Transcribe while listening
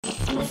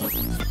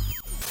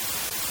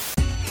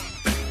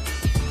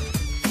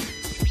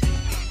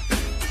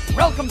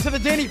Welcome to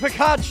the Danny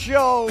Picard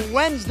Show,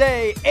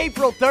 Wednesday,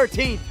 April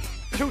 13th,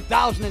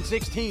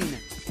 2016.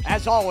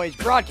 As always,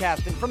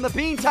 broadcasting from the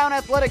Beantown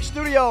Athletics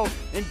Studio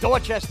in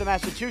Dorchester,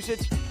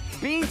 Massachusetts.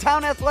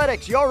 Beantown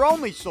Athletics, your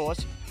only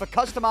source for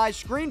customized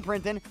screen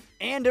printing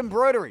and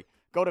embroidery.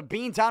 Go to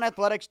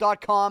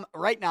beantownathletics.com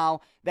right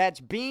now.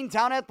 That's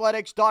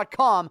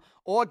beantownathletics.com,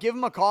 or give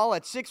them a call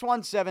at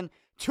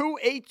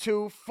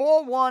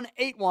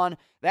 617-282-4181.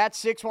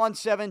 That's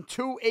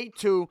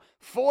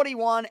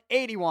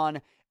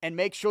 617-282-4181. And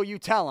make sure you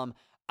tell them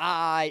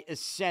I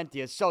sent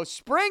you. So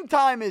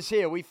springtime is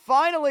here. We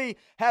finally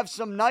have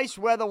some nice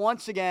weather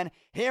once again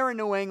here in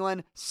New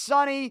England.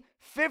 Sunny,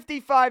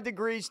 55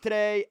 degrees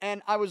today.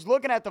 And I was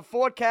looking at the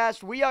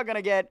forecast. We are going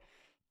to get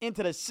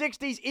into the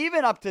 60s,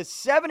 even up to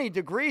 70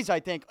 degrees,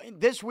 I think,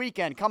 this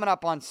weekend, coming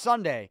up on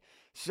Sunday.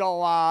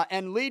 So,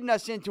 and leading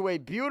us into a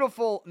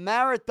beautiful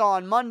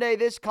Marathon Monday,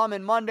 this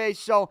coming Monday.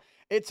 So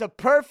it's a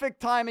perfect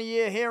time of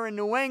year here in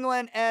New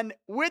England. And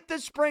with the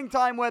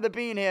springtime weather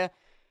being here,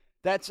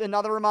 that's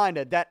another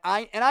reminder that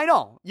I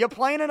know you're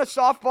playing in a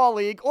softball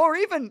league, or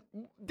even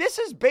this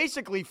is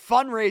basically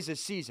fundraiser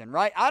season,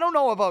 right? I don't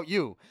know about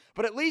you,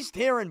 but at least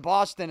here in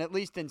Boston, at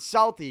least in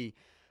Southie,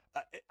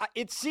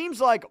 it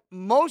seems like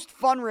most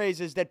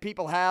fundraisers that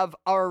people have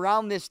are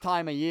around this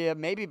time of year,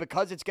 maybe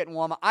because it's getting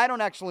warmer. I don't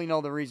actually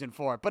know the reason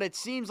for it, but it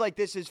seems like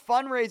this is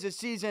fundraiser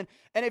season.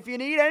 And if you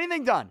need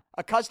anything done,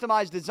 a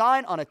customized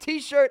design on a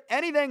t-shirt,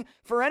 anything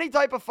for any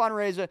type of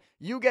fundraiser,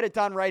 you get it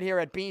done right here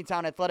at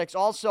Beantown Athletics.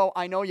 Also,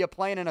 I know you're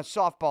playing in a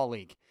softball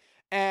league.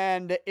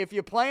 And if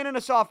you're playing in a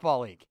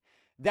softball league,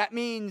 that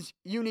means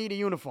you need a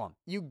uniform.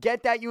 You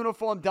get that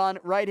uniform done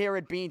right here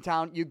at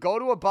Beantown. You go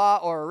to a bar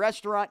or a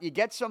restaurant, you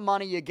get some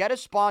money, you get a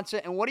sponsor,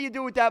 and what do you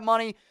do with that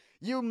money?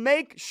 You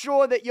make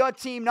sure that your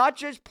team not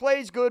just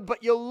plays good,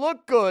 but you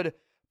look good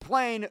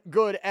playing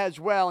good as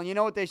well. And you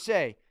know what they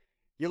say?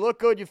 You look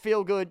good, you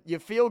feel good, you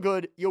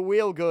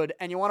wheel good,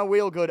 and you want to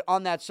wheel good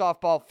on that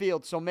softball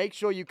field. So make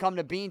sure you come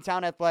to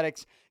Beantown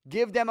Athletics,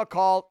 give them a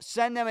call,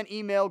 send them an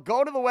email,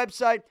 go to the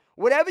website,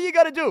 whatever you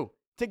got to do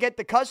to get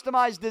the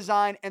customized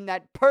design and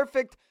that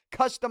perfect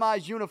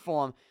customized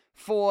uniform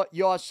for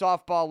your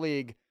softball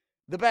league.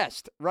 The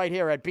best right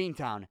here at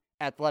Beantown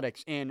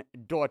Athletics in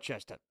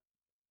Dorchester.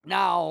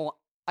 Now,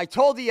 I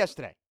told you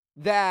yesterday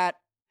that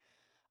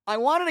I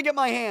wanted to get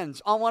my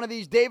hands on one of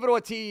these David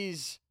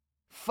Ortiz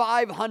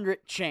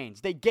 500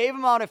 chains. They gave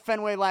them out at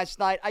Fenway last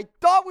night. I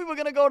thought we were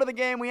going to go to the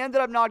game. We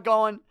ended up not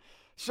going.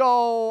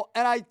 So,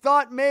 and I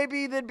thought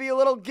maybe there'd be a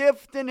little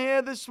gift in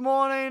here this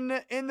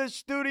morning in the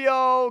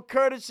studio,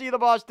 courtesy of the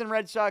Boston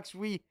Red Sox.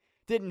 We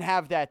didn't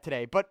have that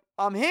today, but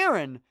I'm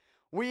hearing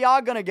we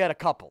are going to get a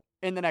couple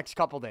in the next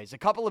couple days. A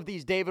couple of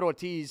these David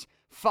Ortiz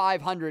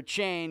 500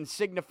 chains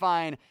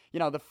signifying, the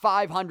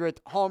 500th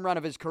home run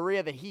of his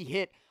career that he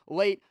hit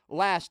late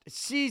last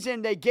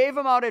season. They gave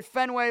him out at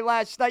Fenway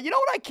last night. You know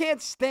what I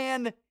can't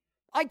stand?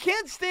 I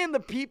can't stand the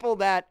people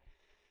that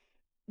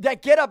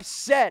get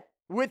upset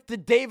with the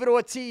David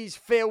Ortiz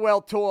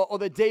farewell tour or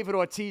the David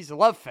Ortiz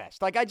love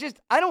fest. Why are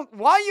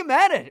you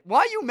mad at it? Why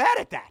are you mad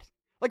at that?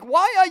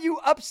 Why are you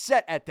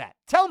upset at that?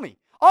 Tell me.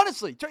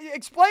 Honestly,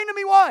 explain to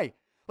me why.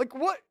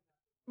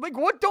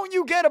 What don't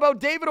you get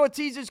about David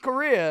Ortiz's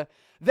career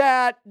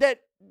that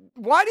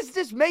why does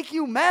this make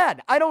you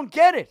mad? I don't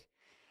get it.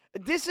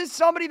 This is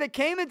somebody that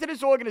came into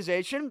this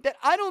organization that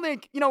I don't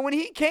think, when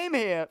he came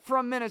here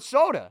from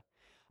Minnesota,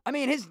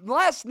 his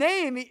last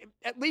name,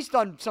 at least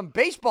on some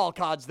baseball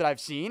cards that I've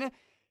seen,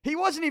 he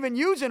wasn't even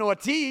using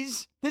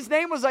Ortiz. His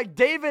name was like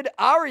David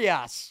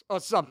Arias or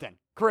something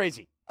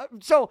crazy.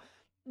 So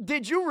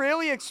did you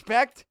really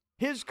expect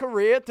his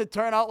career to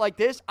turn out like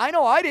this? I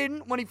know I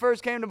didn't when he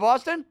first came to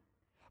Boston,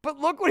 but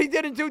look what he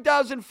did in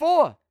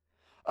 2004.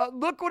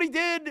 Look what he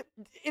did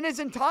in his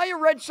entire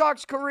Red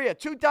Sox career,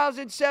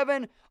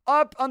 2007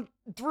 up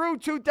through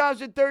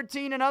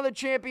 2013, another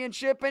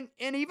championship, and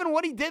even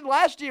what he did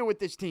last year with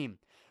this team.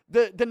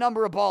 The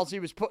number of balls he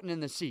was putting in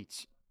the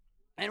seats.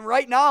 And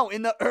right now,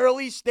 in the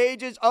early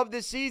stages of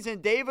the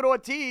season, David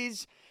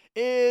Ortiz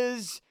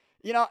is,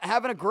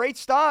 having a great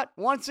start.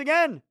 Once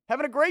again,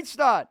 having a great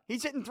start.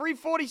 He's hitting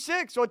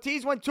 .346.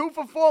 Ortiz went 2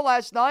 for 4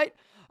 last night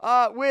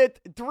with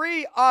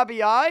 3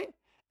 RBI,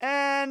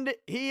 and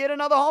he hit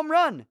another home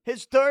run,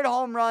 his 3rd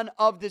home run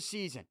of the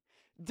season.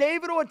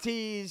 David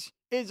Ortiz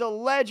is a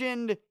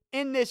legend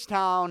in this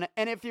town,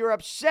 and if you're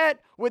upset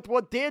with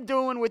what they're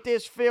doing with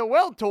this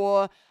farewell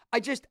tour, I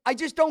just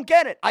don't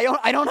get it.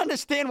 I don't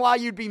understand why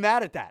you'd be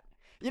mad at that.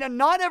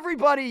 Not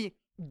everybody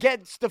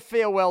gets the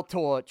farewell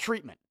tour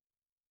treatment.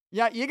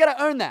 Yeah, you got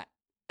to earn that.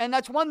 And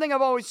that's one thing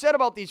I've always said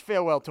about these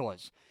farewell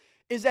tours,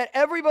 is that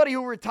everybody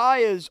who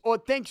retires or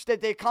thinks that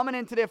they're coming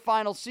into their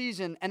final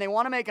season and they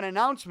want to make an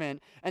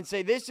announcement and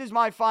say, this is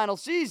my final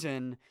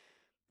season,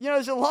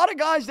 there's a lot of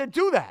guys that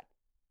do that.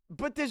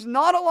 But there's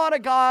not a lot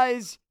of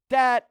guys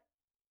that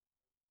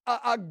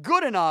are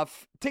good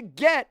enough to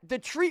get the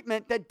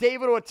treatment that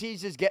David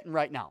Ortiz is getting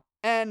right now.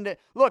 And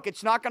look,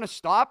 it's not going to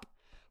stop.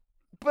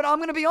 But I'm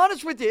going to be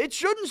honest with you. It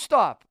shouldn't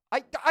stop.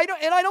 I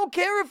don't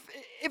care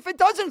if it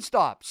doesn't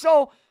stop.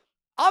 So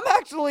I'm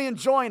actually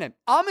enjoying it.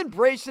 I'm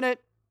embracing it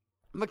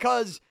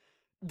because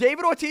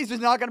David Ortiz is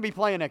not going to be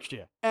playing next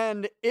year.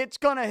 And it's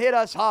going to hit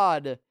us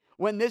hard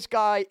when this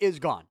guy is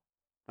gone.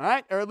 All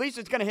right? Or at least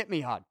it's going to hit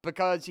me hard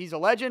because he's a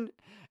legend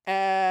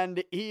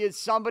and he is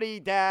somebody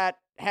that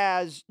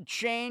has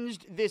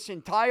changed this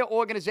entire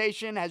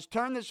organization, has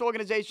turned this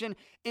organization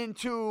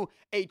into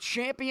a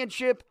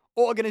championship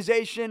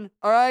organization.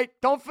 All right?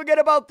 Don't forget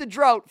about the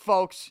drought,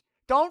 folks.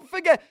 Don't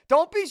forget.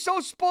 Don't be so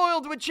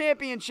spoiled with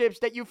championships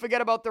that you forget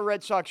about the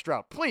Red Sox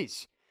drought.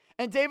 Please.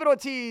 And David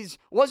Ortiz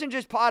wasn't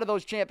just part of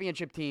those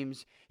championship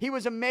teams. He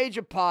was a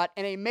major part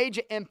and a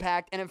major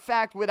impact. And in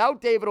fact,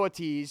 without David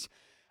Ortiz,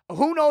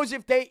 who knows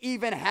if they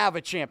even have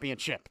a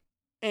championship?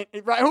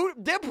 Right?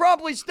 They're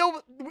probably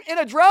still in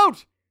a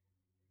drought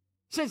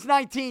since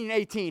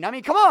 1918. I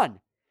mean, come on.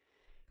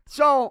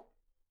 So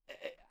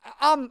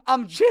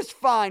I'm just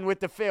fine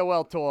with the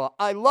farewell tour.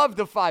 I love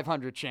the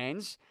 500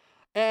 chains.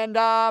 And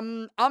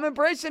I'm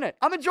embracing it.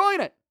 I'm enjoying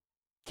it.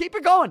 Keep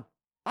it going.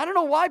 I don't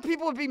know why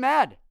people would be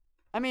mad.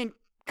 I mean,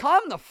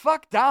 calm the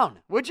fuck down,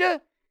 would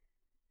you?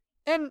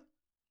 And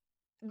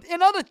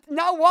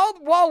now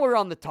while we're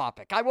on the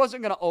topic, I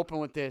wasn't going to open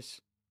with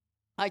this.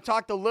 I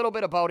talked a little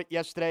bit about it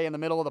yesterday in the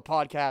middle of the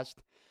podcast.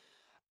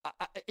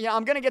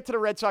 I'm going to get to the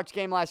Red Sox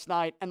game last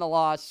night and the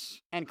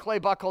loss and Clay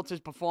Buchholz's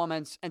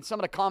performance and some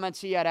of the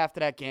comments he had after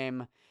that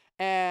game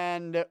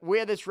and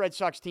where this Red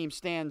Sox team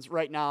stands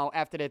right now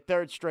after their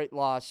third straight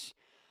loss.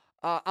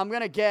 I'm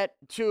going to get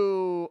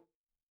to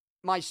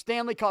my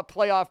Stanley Cup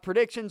playoff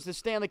predictions. The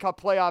Stanley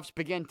Cup playoffs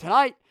begin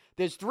tonight.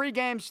 There's 3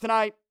 games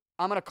tonight.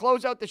 I'm going to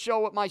close out the show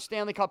with my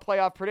Stanley Cup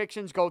playoff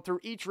predictions, go through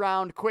each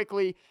round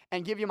quickly,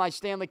 and give you my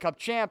Stanley Cup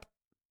champ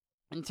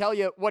and tell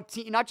you what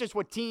team, not just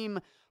what team,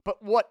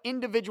 but what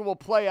individual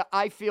player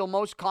I feel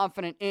most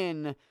confident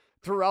in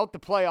throughout the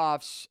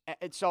playoffs.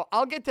 And so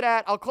I'll get to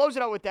that. I'll close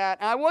it out with that.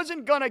 And I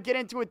wasn't going to get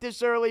into it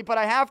this early, but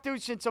I have to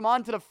since I'm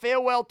on to the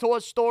farewell tour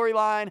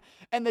storyline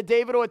and the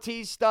David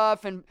Ortiz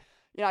stuff. And,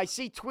 I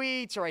see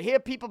tweets or I hear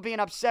people being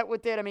upset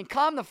with it. I mean,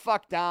 calm the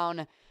fuck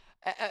down.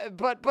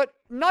 But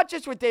not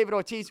just with David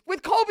Ortiz,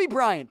 with Kobe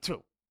Bryant,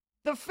 too.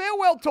 The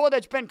farewell tour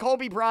that's been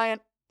Kobe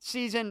Bryant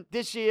season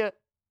this year.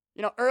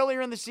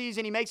 Earlier in the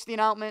season, he makes the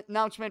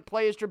announcement,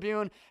 Players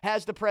Tribune,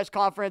 has the press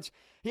conference.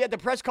 He had the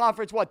press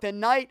conference, the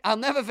night? I'll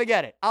never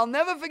forget it. I'll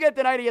never forget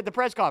the night he had the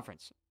press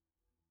conference.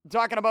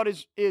 Talking about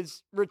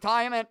his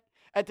retirement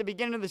at the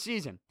beginning of the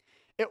season.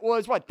 It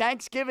was,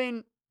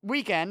 Thanksgiving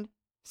weekend,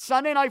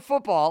 Sunday Night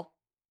Football,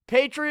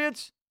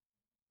 Patriots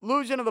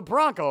losing to the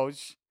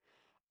Broncos.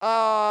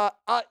 I'll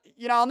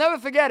never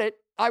forget it.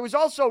 We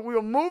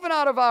were moving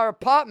out of our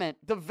apartment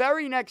the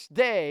very next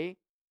day,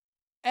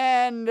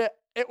 and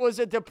it was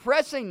a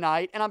depressing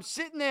night, and I'm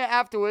sitting there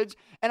afterwards,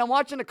 and I'm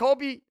watching the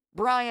Kobe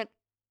Bryant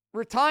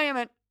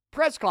retirement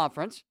press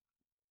conference,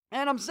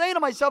 and I'm saying to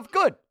myself,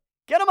 good,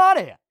 get him out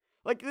of here.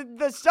 Like,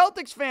 the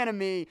Celtics fan in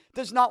me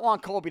does not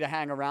want Kobe to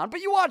hang around,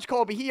 but you watch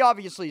Kobe, he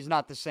obviously is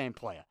not the same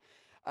player.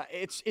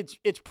 It's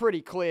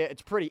pretty clear,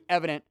 it's pretty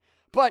evident,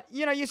 but,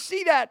 you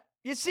see that,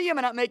 you see him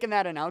not making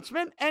that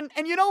announcement, and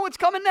you know what's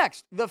coming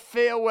next, the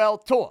farewell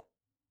tour,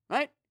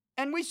 right?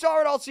 And we saw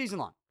it all season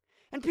long.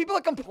 And people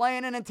are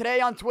complaining, and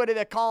today on Twitter,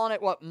 they're calling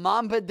it,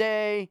 Mamba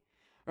Day,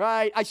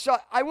 right?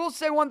 I will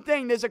say one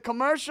thing. There's a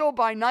commercial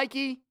by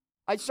Nike.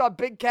 I saw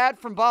Big Cat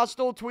from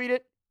Boston tweet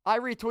it. I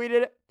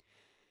retweeted it.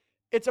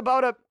 It's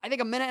about a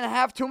minute and a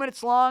half, 2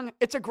 minutes long.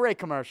 It's a great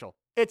commercial.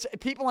 It's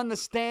people in the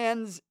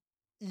stands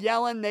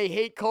yelling they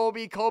hate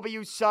Kobe. Kobe,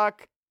 you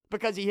suck,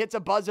 because he hits a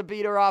buzzer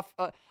beater off,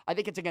 I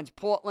think it's against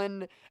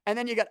Portland. And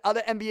then you got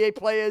other NBA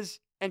players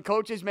and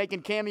coaches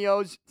making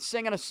cameos,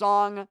 singing a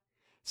song,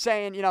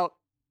 saying,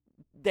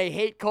 they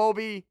hate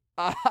Kobe.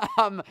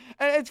 And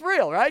it's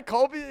real, right?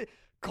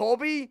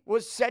 Kobe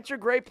was such a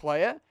great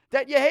player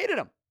that you hated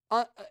him.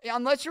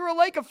 Unless you're a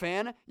Laker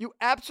fan, you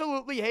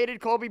absolutely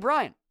hated Kobe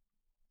Bryant.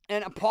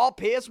 And Paul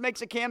Pierce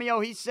makes a cameo,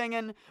 he's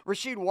singing.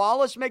 Rasheed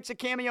Wallace makes a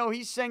cameo,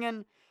 he's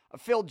singing.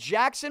 Phil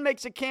Jackson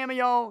makes a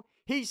cameo,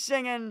 he's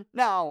singing.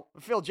 Now,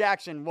 Phil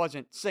Jackson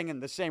wasn't singing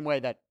the same way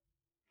that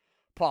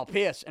Paul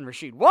Pierce and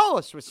Rasheed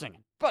Wallace was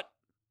singing. But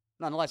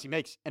nonetheless, he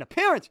makes an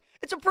appearance.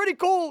 It's a pretty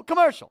cool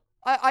commercial.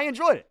 I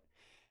enjoyed it.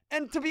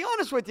 And to be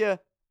honest with you,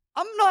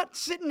 I'm not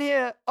sitting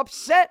here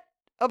upset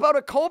about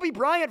a Kobe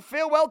Bryant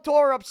farewell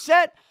tour,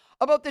 upset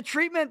about the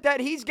treatment that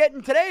he's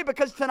getting today,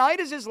 because tonight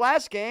is his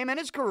last game in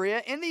his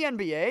career in the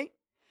NBA.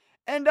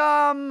 And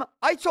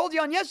I told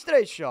you on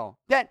yesterday's show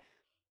that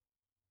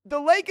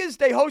the Lakers,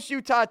 they host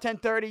Utah at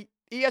 10:30.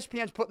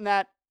 ESPN's putting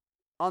that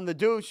on the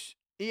Deuce.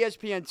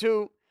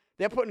 ESPN2,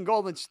 they're putting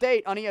Golden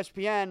State on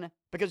ESPN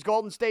because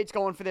Golden State's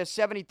going for their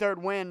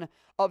 73rd win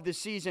of the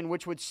season,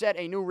 which would set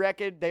a new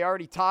record. They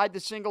already tied the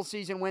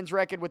single-season wins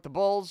record with the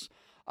Bulls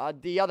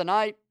the other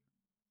night.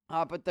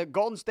 But the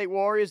Golden State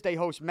Warriors, they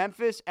host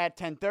Memphis at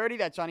 10:30.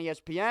 That's on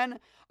ESPN.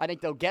 I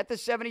think they'll get the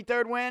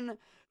 73rd win.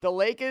 The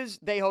Lakers,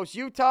 they host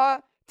Utah,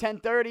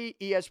 10:30,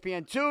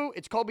 ESPN2.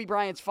 It's Kobe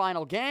Bryant's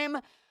final game.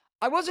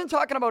 I wasn't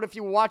talking about if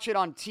you watch it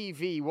on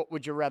TV, what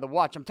would you rather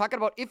watch? I'm talking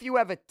about if you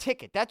have a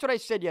ticket. That's what I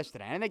said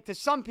yesterday. And I think to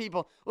some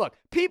people, look,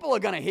 people are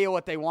going to hear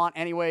what they want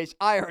anyways.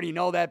 I already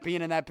know that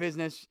being in that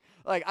business.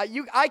 Like,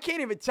 I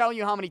can't even tell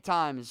you how many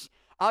times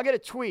I'll get a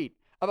tweet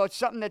about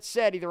something that's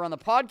said either on the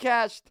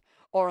podcast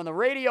or on the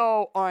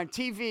radio or on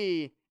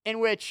TV in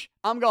which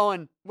I'm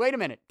going, wait a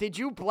minute, did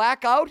you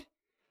black out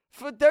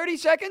for 30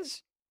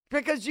 seconds?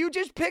 Because you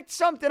just picked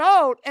something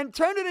out and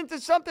turned it into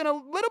something a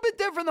little bit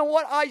different than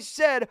what I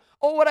said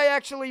or what I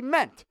actually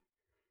meant.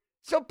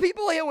 So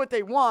people hear what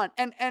they want.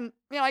 And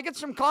I get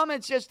some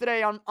comments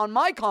yesterday on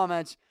my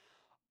comments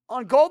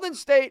on Golden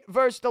State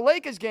versus the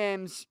Lakers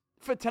games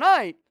for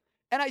tonight.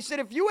 And I said,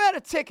 if you had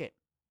a ticket,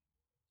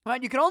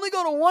 right, you can only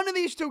go to one of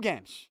these two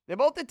games. They're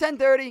both at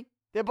 10:30.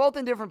 They're both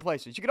in different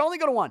places. You can only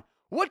go to one.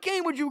 What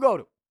game would you go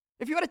to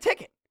if you had a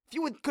ticket? If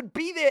you could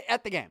be there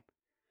at the game?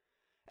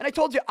 And I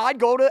told you I'd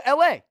go to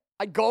L.A.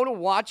 I'd go to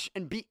watch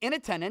and be in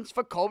attendance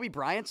for Kobe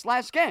Bryant's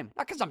last game.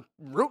 Not because I'm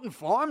rooting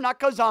for him. Not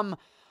because I'm,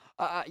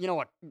 a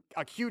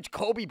huge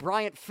Kobe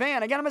Bryant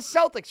fan. Again, I'm a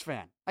Celtics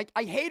fan.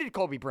 I hated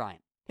Kobe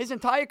Bryant his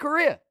entire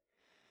career.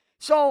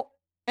 So,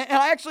 and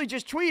I actually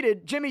just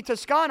tweeted Jimmy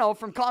Toscano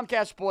from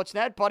Comcast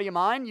Sportsnet, buddy of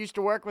mine, used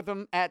to work with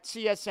him at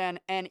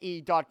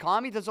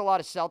csnne.com. He does a lot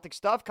of Celtic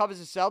stuff, covers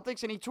the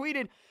Celtics, and he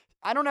tweeted,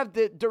 I don't have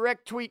the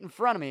direct tweet in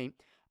front of me,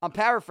 I'm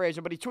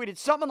paraphrasing, but he tweeted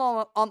something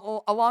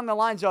along the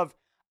lines of,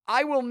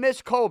 I will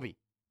miss Kobe.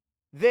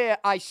 There,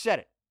 I said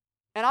it.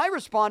 And I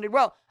responded,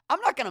 well,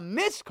 I'm not going to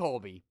miss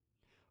Kobe,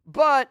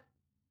 but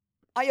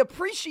I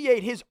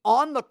appreciate his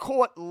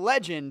on-the-court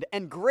legend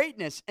and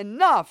greatness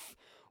enough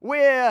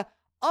where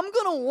I'm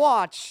going to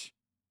watch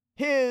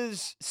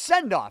his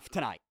send-off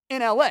tonight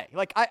in L.A.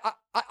 Like,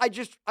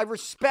 I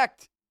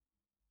respect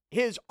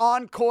his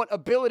on-court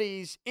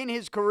abilities in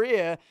his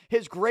career,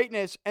 his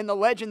greatness, and the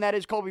legend that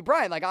is Kobe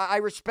Bryant. Like, I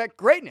respect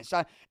greatness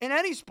in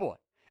any sport.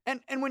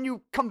 And when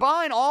you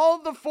combine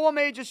all the four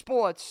major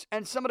sports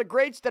and some of the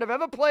greats that have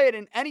ever played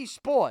in any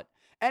sport,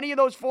 any of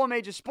those four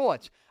major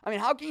sports, I mean,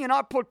 how can you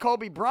not put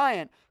Kobe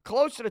Bryant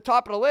close to the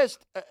top of the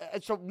list?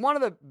 It's one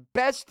of the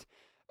best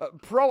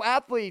pro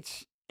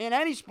athletes in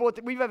any sport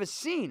that we've ever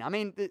seen. I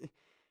mean,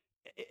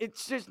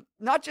 it's just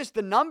not just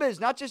the numbers,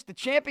 not just the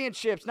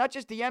championships, not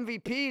just the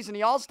MVPs and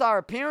the all-star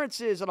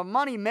appearances and the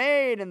money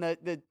made and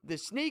the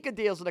sneaker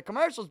deals and the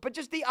commercials, but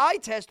just the eye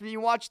test when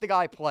you watch the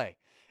guy play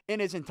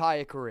in his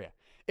entire career.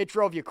 It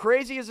drove you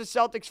crazy as a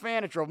Celtics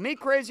fan. It drove me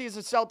crazy as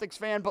a Celtics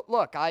fan. But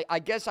look, I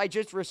guess I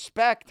just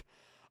respect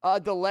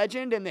the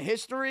legend and the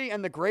history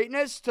and the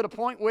greatness to the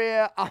point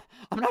where I'm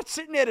not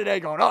sitting there today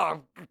going,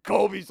 oh,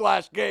 Kobe's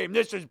last game.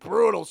 This is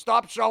brutal.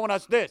 Stop showing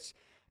us this.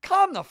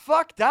 Calm the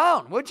fuck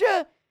down, would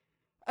you?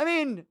 I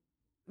mean,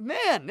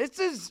 man, this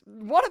is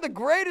one of the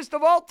greatest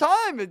of all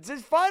time. It's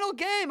his final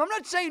game. I'm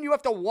not saying you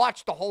have to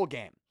watch the whole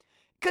game.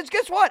 Because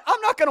guess what?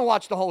 I'm not going to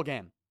watch the whole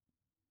game.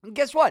 And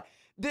guess what?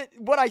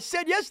 What I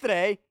said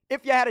yesterday,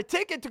 if you had a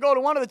ticket to go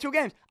to one of the two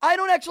games, I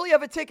don't actually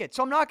have a ticket,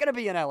 so I'm not going to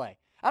be in L.A.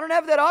 I don't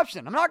have that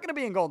option. I'm not going to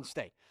be in Golden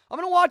State. I'm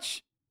going to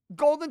watch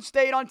Golden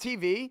State on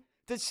TV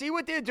to see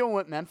what they're doing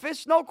with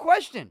Memphis. No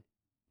question.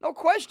 No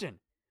question.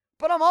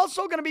 But I'm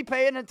also going to be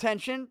paying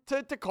attention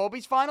to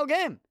Kobe's final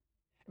game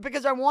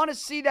because I want to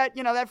see that,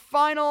 that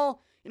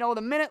final, with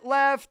a minute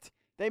left,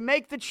 they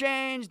make the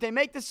change, they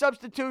make the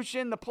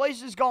substitution, the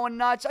place is going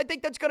nuts. I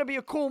think that's going to be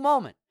a cool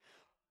moment.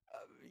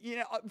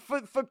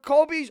 For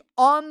Kobe's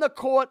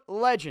on-the-court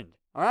legend,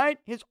 all right?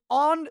 His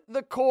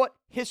on-the-court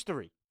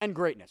history and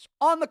greatness.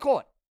 On the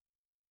court.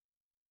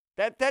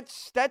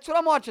 That's what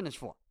I'm watching this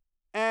for.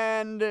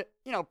 And,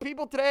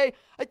 people today,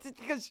 I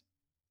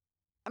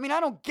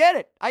don't get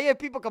it. I hear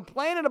people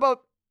complaining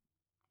about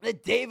the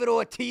David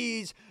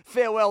Ortiz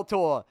farewell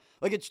tour.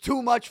 Like, it's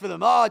too much for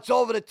them. Oh, it's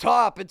over the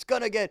top. It's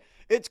gonna get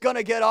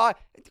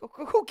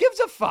who gives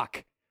a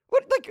fuck?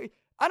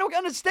 I don't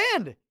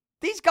understand.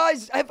 These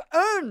guys have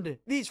earned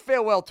these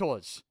farewell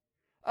tours.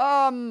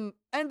 And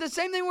the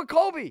same thing with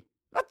Kobe.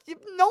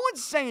 No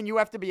one's saying you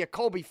have to be a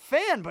Kobe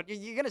fan, but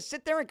you're going to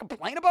sit there and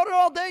complain about it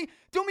all day?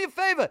 Do me a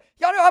favor.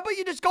 How about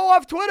you just go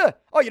off Twitter?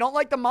 Oh, you don't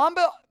like the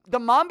Mamba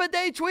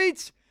Day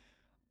tweets?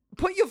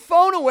 Put your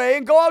phone away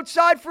and go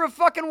outside for a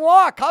fucking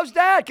walk. How's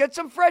that? Get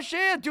some fresh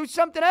air. Do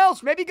something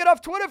else. Maybe get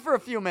off Twitter for a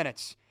few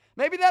minutes.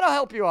 Maybe that'll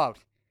help you out.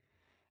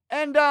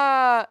 And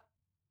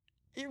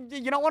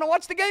you don't want to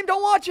watch the game?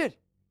 Don't watch it.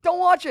 Don't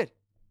watch it.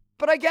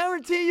 But I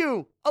guarantee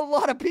you, a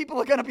lot of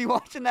people are going to be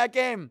watching that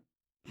game.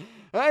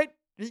 Right?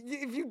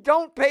 If you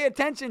don't pay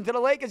attention to the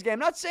Lakers game,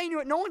 no one's saying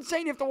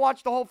you have to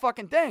watch the whole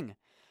fucking thing.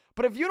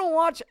 But if you don't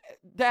watch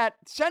that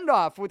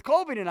send-off with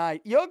Kobe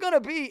tonight, you're going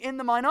to be in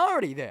the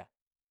minority there.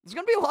 There's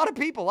going to be a lot of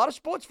people, a lot of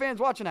sports fans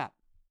watching that.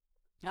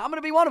 Now, I'm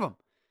going to be one of them.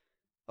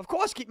 Of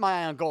course, keep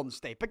my eye on Golden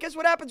State. But guess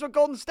what happens with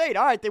Golden State?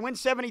 All right, they win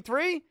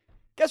 73.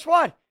 Guess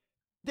what?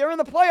 They're in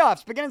the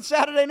playoffs beginning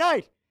Saturday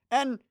night.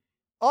 And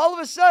all of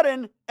a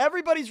sudden,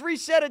 everybody's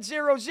reset at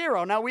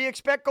 0-0. Now, we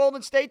expect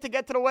Golden State to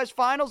get to the West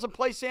Finals and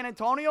play San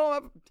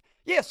Antonio.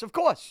 Yes, of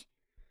course.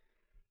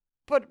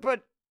 But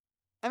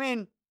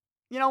when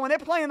they're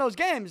playing those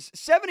games,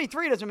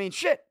 73 doesn't mean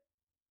shit.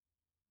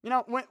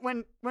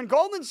 When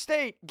Golden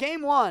State,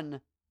 game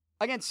 1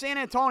 against San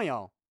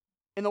Antonio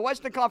in the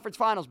Western Conference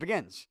Finals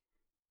begins,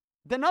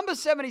 the number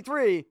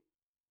 73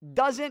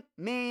 doesn't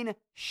mean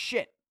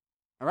shit.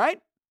 All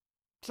right?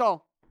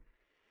 So,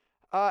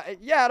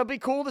 it'll be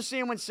cool to see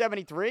him win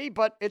 73,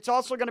 but it's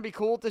also going to be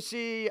cool to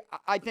see,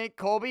 I think,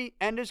 Kobe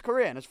end his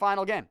career in his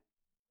final game.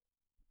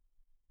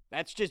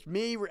 That's just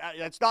me.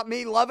 That's not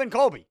me loving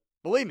Kobe.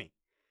 Believe me.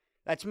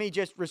 That's me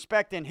just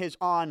respecting his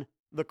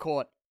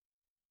on-the-court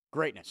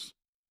greatness.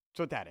 That's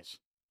what that is.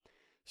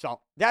 So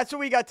that's what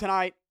we got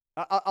tonight,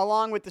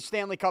 along with the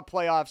Stanley Cup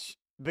playoffs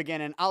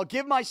beginning. I'll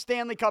give my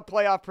Stanley Cup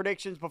playoff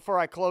predictions before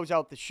I close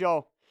out the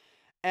show.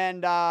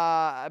 And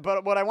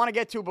but what I want to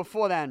get to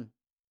before then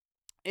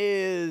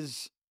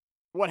is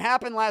what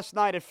happened last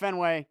night at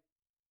Fenway.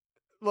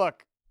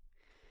 Look,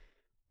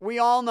 we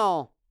all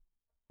know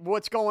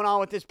what's going on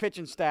with this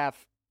pitching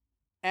staff,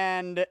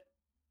 and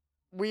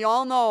we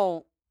all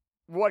know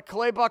what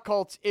Clay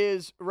Buchholz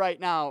is right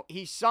now.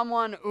 He's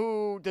someone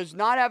who does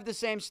not have the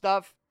same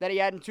stuff that he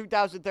had in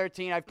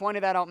 2013. I've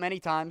pointed that out many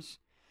times.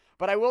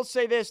 But I will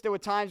say this, there were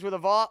times where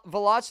the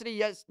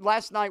velocity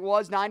last night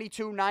was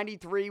 92,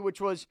 93,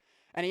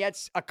 and he had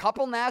a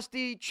couple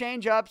nasty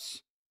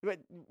changeups,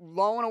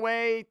 blowing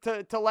away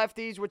to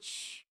lefties,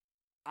 which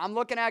I'm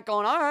looking at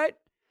going, all right,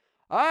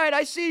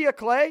 I see you,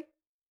 Clay.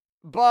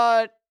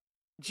 But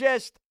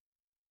just,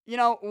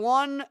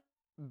 one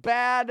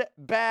bad,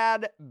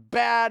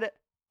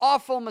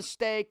 awful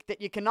mistake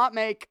that you cannot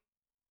make.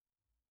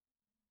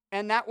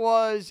 And that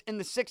was in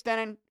the 6th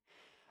inning.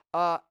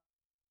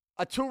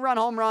 A 2-run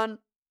home run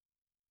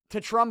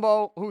to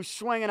Trumbo, who's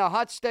swinging a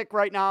hot stick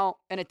right now,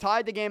 and it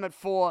tied the game at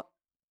 4.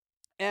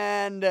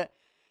 And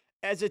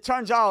as it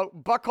turns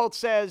out, Buchholz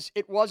says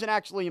it wasn't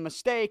actually a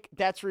mistake.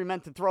 That's where he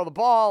meant to throw the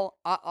ball.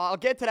 I'll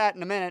get to that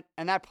in a minute,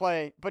 and that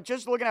play. But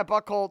just looking at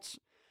Buchholz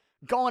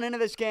going into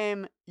this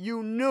game,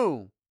 you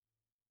knew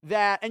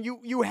that, and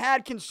you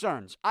had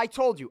concerns. I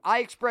told you, I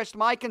expressed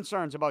my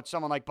concerns about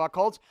someone like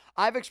Buchholz.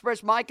 I've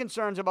expressed my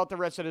concerns about the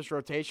rest of this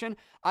rotation.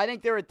 I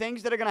think there are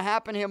things that are going to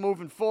happen here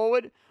moving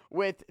forward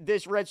with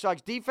this Red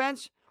Sox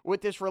defense,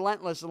 with this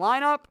relentless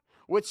lineup,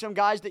 with some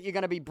guys that you're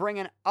going to be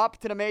bringing up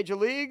to the major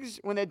leagues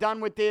when they're done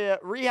with their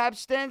rehab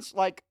stints,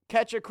 like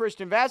catcher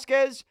Christian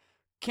Vasquez,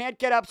 can't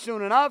get up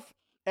soon enough.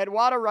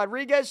 Eduardo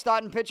Rodriguez,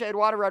 starting pitcher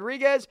Eduardo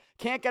Rodriguez,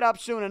 can't get up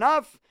soon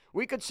enough.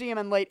 We could see him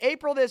in late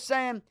April, they're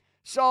saying.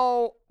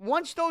 So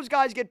once those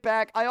guys get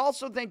back, I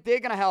also think they're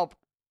going to help,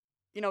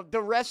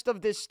 the rest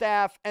of this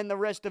staff and the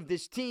rest of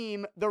this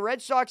team. The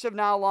Red Sox have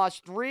now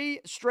lost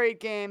 3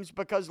 straight games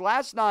because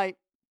last night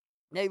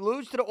they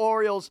lose to the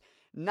Orioles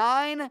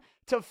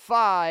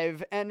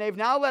 9-5, and they've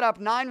now let up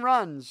 9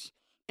 runs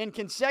in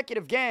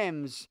consecutive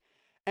games.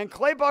 And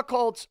Clay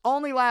Buchholz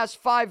only lasts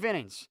 5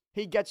 innings.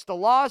 He gets the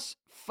loss,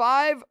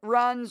 5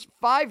 runs,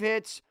 5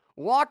 hits,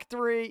 walked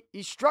 3.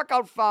 He struck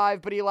out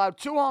 5, but he allowed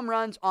 2 home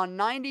runs on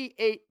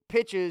 98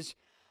 pitches.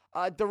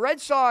 The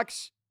Red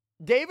Sox,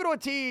 David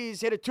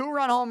Ortiz hit a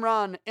 2-run home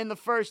run in the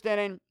 1st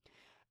inning.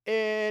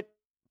 It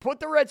put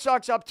the Red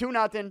Sox up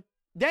 2-0.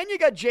 Then you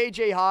got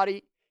J.J.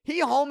 Hardy.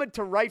 He homered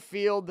to right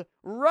field,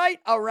 right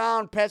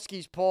around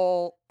Pesky's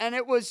pole, and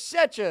it was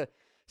such a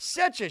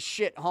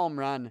shit home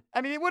run.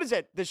 I mean, what is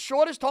it? The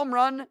shortest home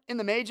run in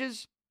the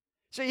majors?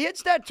 So he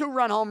hits that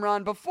 2-run home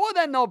run. Before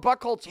then, though,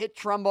 Buchholz hit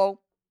Trumbo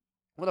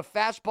with a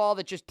fastball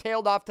that just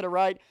tailed off to the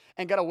right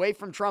and got away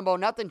from Trumbo.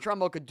 Nothing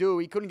Trumbo could do.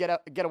 He couldn't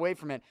get away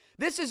from it.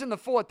 This is in the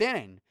 4th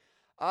inning.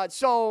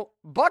 So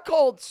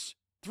Buchholz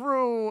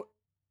threw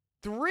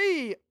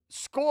 3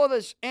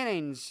 scoreless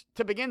innings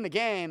to begin the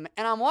game,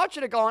 and I'm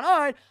watching it going, all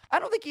right, I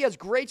don't think he has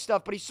great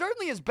stuff, but he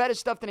certainly has better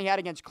stuff than he had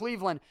against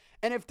Cleveland.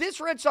 And if this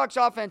Red Sox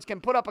offense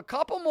can put up a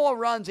couple more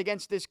runs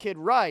against this kid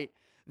Wright,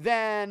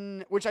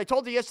 then, which I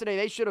told you yesterday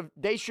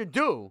they should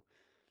do,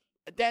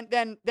 then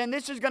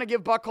this is going to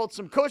give Buchholz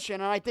some cushion,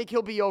 and I think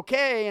he'll be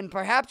okay. And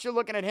perhaps you're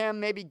looking at him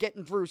maybe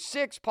getting through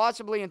 6,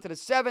 possibly into the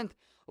 7th.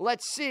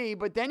 Let's see.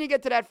 But then you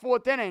get to that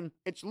 4th inning.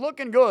 It's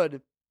looking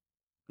good.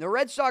 The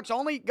Red Sox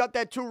only got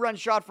that 2-run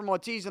shot from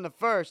Ortiz in the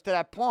 1st to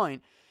that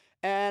point,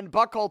 and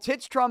Buchholz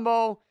hits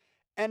Trumbo.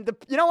 And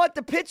you know what?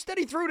 The pitch that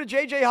he threw to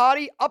J.J.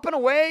 Hardy, up and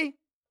away.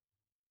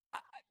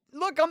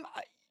 Look,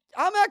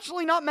 I'm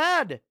actually not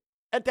mad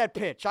at that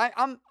pitch.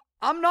 I'm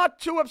not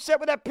too upset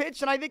with that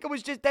pitch, and I think it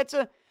was just that's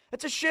a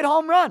shit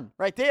home run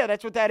right there.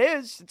 That's what that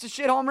is. It's a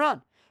shit home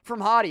run from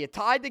Hardy. It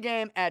tied the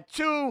game at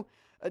 2.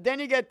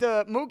 Then you get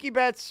the Mookie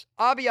Betts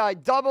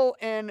RBI double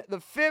in the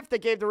 5th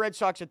that gave the Red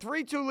Sox a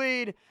 3-2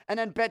 lead. And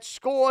then Betts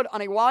scored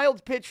on a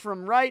wild pitch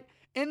from right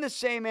in the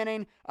same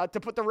inning to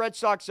put the Red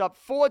Sox up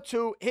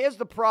 4-2. Here's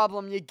the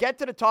problem. You get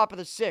to the top of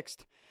the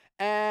 6th,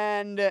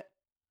 and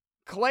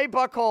Clay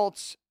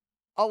Buchholz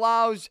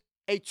allows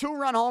a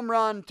 2-run home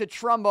run to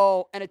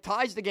Trumbo, and it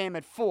ties the game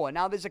at 4.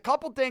 Now, there's a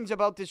couple things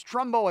about this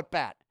Trumbo at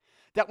bat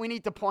that we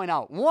need to point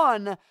out.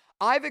 One,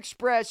 I've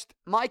expressed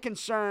my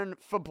concern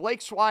for Blake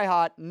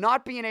Swihart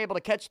not being able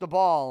to catch the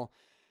ball.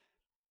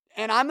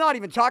 And I'm not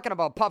even talking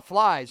about pop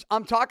flies.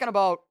 I'm talking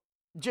about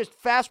just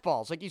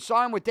fastballs. Like you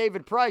saw him with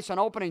David Price on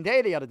opening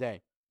day the other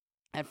day.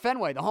 at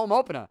Fenway, the home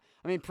opener.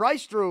 I mean,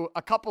 Price threw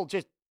a couple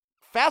just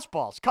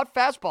fastballs, cut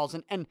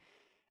fastballs, and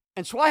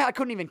Swihart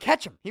couldn't even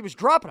catch him. He was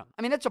dropping them.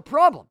 I mean, that's a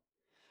problem.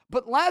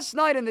 But last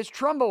night in this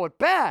Trumbo at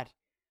bat,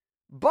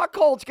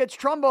 Buchholz gets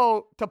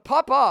Trumbo to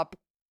pop up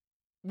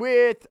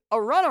with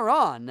a runner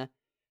on,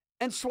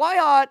 and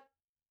Swihart,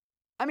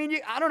 I mean,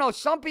 I don't know,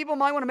 some people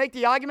might want to make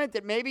the argument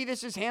that maybe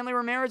this is Hanley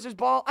Ramirez's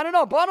ball. I don't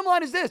know. Bottom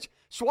line is this.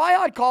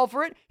 Swihart called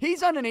for it.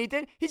 He's underneath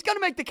it. He's going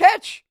to make the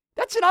catch.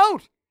 That's an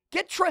out.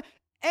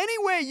 Any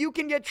way you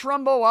can get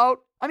Trumbo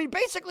out, I mean,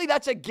 basically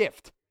that's a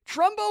gift.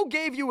 Trumbo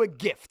gave you a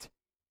gift.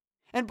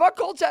 And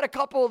Buchholz had a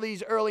couple of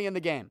these early in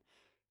the game.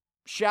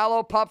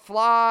 Shallow pop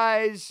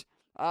flies,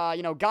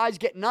 guys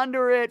getting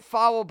under it,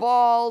 foul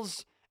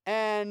balls,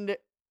 and,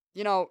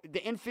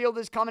 the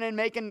infielders coming in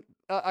making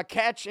a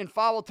catch in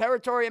foul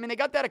territory. I mean, they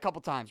got that a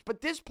couple times.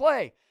 But this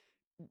play,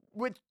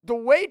 with the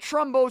way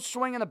Trumbo's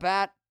swinging the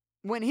bat,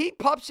 when he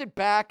pops it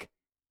back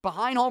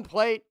behind home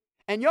plate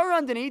and you're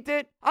underneath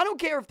it, I don't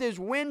care if there's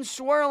wind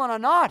swirling or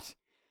not.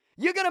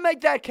 You're going to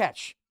make that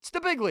catch. It's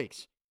the big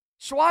leagues.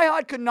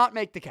 Swihart could not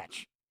make the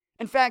catch.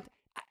 In fact,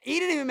 he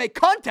didn't even make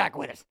contact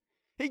with it.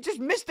 He just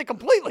missed it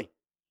completely.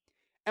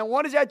 And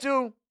what does that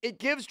do? It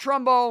gives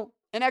Trumbo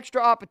an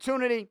extra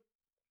opportunity.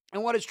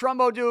 And what does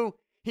Trumbo do?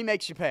 He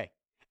makes you pay.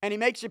 And he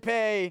makes you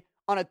pay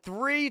on a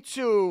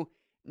 3-2,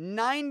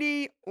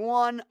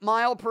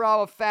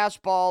 91-mile-per-hour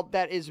fastball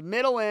that is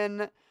middle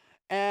in.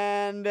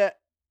 And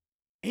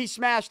he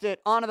smashed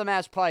it onto the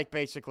Mass Pike,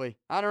 basically.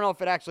 I don't know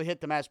if it actually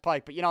hit the Mass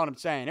Pike, but you know what I'm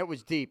saying. It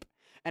was deep.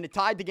 And it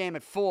tied the game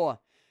at 4.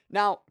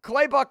 Now,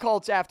 Clay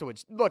Buchholz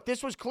afterwards. Look,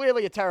 this was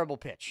clearly a terrible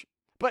pitch.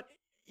 But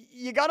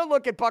you got to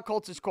look at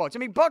Buchholz's quotes. I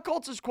mean,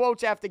 Buchholz's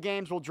quotes after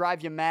games will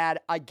drive you mad.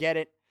 I get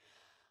it.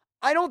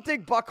 I don't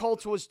think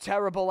Buchholz was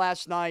terrible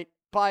last night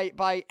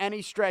by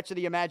any stretch of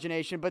the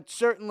imagination, but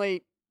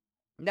certainly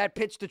that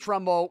pitch to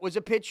Trumbo was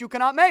a pitch you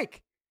cannot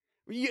make.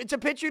 It's a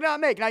pitch you cannot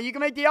make. Now, you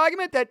can make the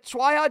argument that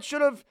Swihart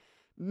should have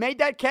made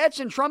that catch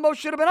and Trumbo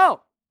should have been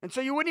out. And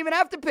so you wouldn't even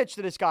have to pitch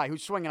to this guy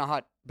who's swinging a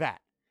hot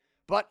bat.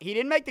 But he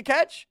didn't make the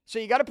catch, so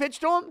you got to pitch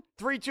to him.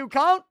 3-2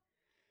 count.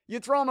 You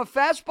throw him a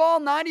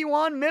fastball,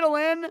 91, middle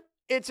in.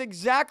 It's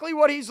exactly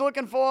what he's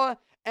looking for,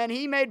 and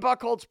he made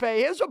Buchholz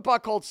pay. Here's what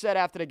Buchholz said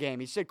after the game.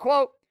 He said,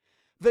 quote,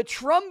 "The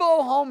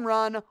Trumbo home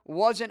run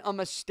wasn't a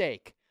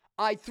mistake.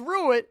 I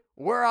threw it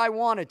where I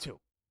wanted to.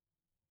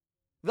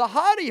 The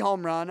Hardy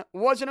home run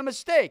wasn't a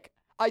mistake.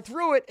 I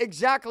threw it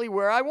exactly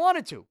where I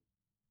wanted to.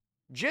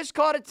 Just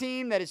caught a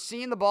team that is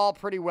seeing the ball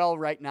pretty well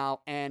right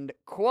now," end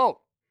quote.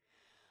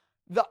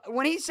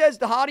 When he says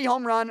the Hardy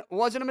home run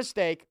wasn't a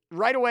mistake,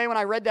 right away when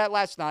I read that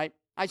last night,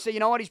 I say, you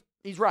know what,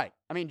 he's right.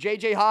 I mean,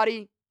 J.J.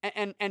 Hardy,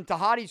 and to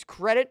Hardy's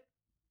credit,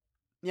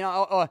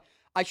 I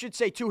should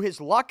say to his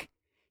luck,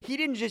 he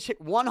didn't just hit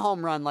one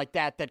home run like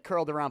that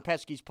curled around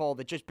Pesky's pole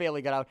that just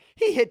barely got out.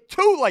 He hit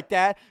two like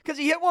that because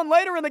he hit one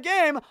later in the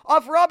game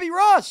off Robbie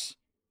Ross.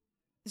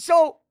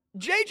 So,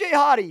 J.J.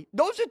 Hardy,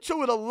 those are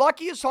two of the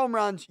luckiest home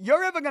runs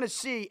you're ever going to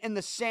see in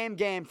the same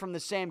game from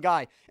the same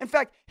guy. In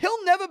fact,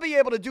 he'll never be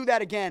able to do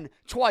that again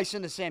twice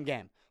in the same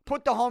game.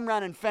 Put the home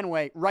run in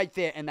Fenway right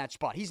there in that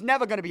spot. He's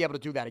never going to be able to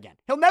do that again.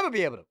 He'll never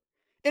be able to.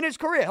 In his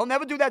career, he'll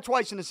never do that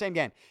twice in the same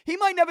game. He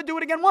might never do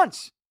it again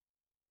once.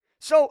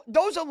 So,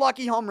 those are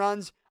lucky home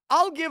runs.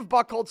 I'll give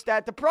Buchholz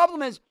that. The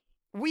problem is,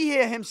 we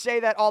hear him say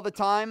that all the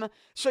time,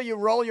 so you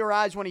roll your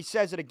eyes when he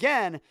says it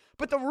again.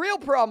 But the real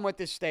problem with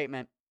this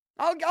statement,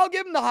 I'll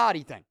give him the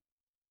Hardy thing.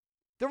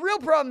 The real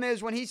problem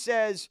is when he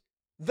says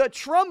the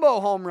Trumbo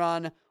home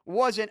run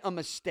wasn't a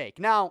mistake.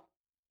 Now,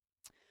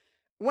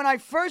 when I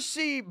first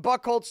see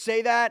Buchholz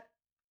say that,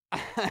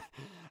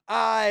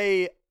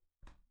 I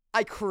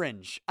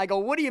cringe. I go,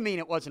 what do you mean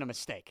it wasn't a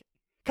mistake?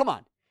 Come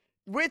on.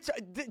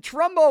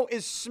 Trumbo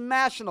is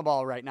smashing the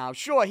ball right now.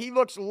 Sure, he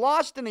looks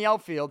lost in the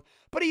outfield,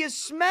 but he is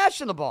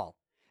smashing the ball.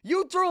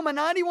 You threw him a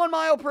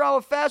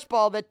 91-mile-per-hour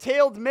fastball that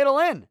tailed middle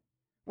in.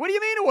 What do you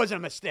mean it wasn't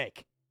a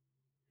mistake?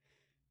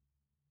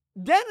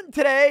 Then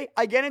today,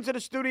 I get into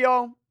the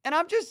studio, and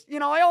I'm just,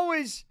 I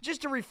always,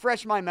 just to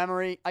refresh my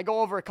memory, I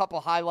go over a couple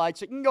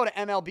highlights. You can go to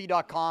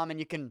MLB.com, and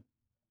you can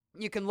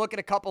look at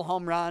a couple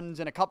home runs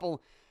and a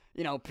couple,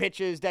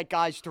 pitches that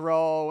guys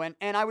throw. And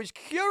I was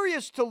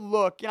curious to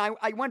look, and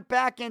I went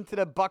back into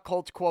the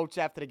Buchholz quotes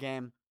after the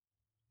game.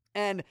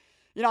 And,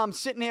 I'm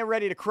sitting here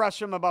ready to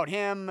crush him about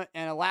him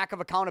and a lack of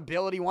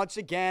accountability. Once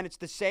again, it's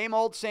the same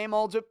old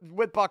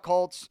with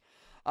Buchholz.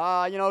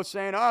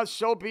 Saying,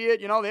 so be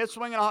it. They're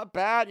swinging a hot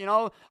bat.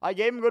 I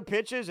gave them good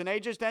pitches, and they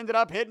just ended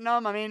up hitting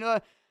them. I mean,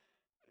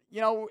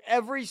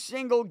 every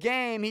single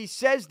game he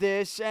says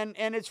this, and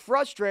it's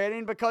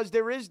frustrating because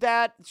there is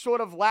that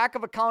sort of lack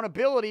of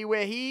accountability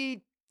where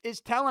he is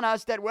telling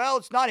us that, well,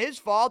 it's not his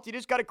fault. You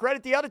just got to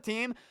credit the other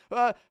team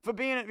for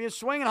being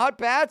swinging hot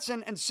bats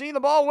and seeing the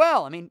ball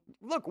well. I mean,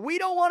 look, we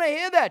don't want to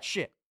hear that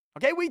shit.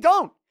 Okay, we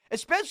don't.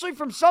 Especially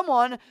from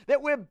someone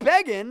that we're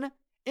begging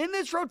in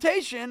this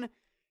rotation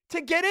to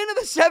get into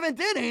the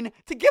seventh inning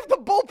to give the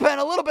bullpen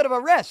a little bit of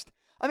a rest.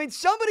 I mean,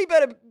 somebody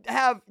better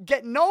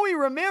get Noe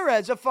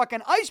Ramirez a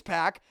fucking ice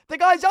pack. The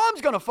guy's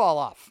arm's going to fall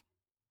off.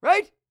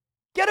 right?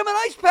 Get him an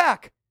ice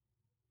pack.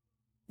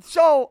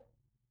 So,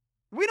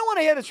 we don't want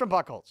to hear this from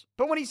Buchholz.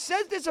 But when he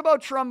says this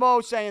about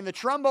Trumbo, saying the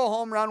Trumbo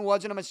home run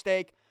wasn't a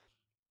mistake,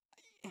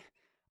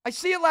 I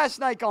see it last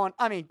night going,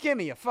 give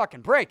me a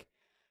fucking break.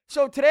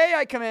 So today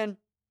I come in,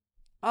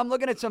 I'm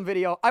looking at some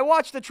video. I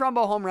watched the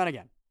Trumbo home run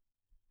again.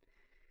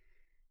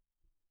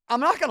 I'm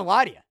not going to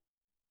lie to you.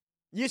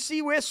 You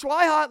see where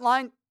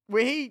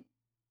where he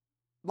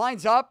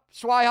lines up,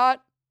 Swihart,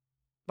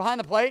 behind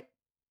the plate?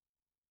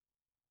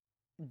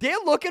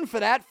 They're looking for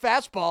that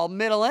fastball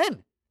middle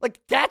in. Like,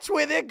 that's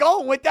where they're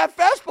going with that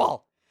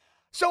fastball.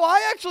 So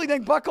I actually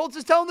think Buchholz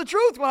is telling the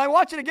truth. When I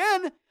watch it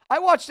again, I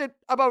watched it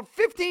about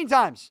 15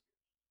 times.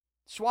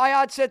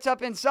 Swihart sets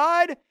up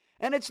inside,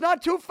 and it's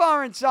not too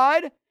far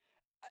inside.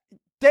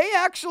 They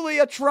actually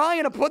are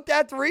trying to put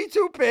that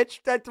 3-2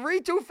 pitch, that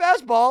 3-2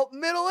 fastball,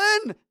 middle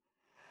in.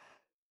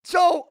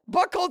 So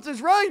Buchholz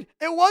is right.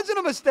 It wasn't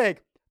a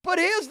mistake. But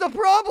here's the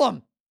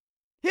problem.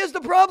 That's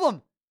the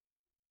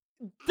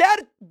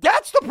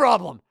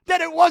problem,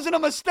 that it wasn't a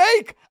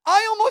mistake.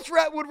 I almost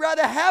would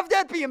rather have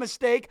that be a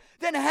mistake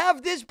than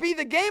have this be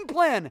the game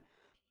plan.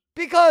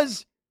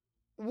 Because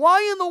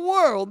why in the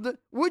world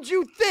would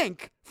you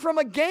think, from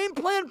a game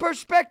plan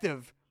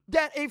perspective,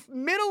 that a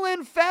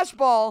middle-in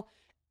fastball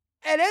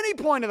at any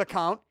point of the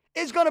count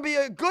is going to be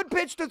a good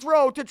pitch to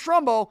throw to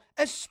Trumbo,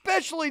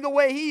 especially the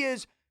way he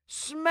is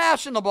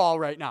smashing the ball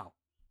right now?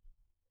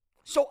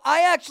 So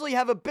I actually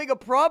have a bigger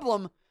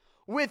problem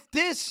with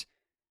this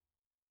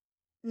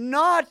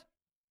not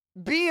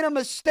being a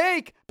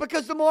mistake,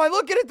 because the more I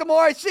look at it, the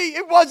more I see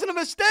it wasn't a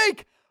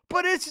mistake.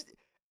 But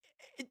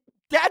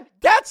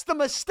that's the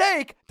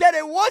mistake, that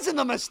it wasn't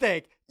a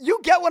mistake. You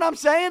get what I'm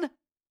saying?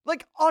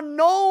 Like, on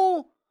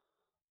no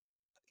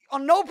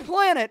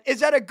planet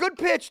is that a good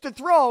pitch to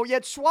throw,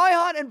 yet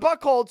Swihart and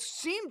Buchholz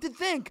seem to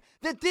think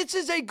that this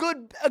is a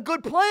good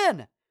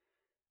plan.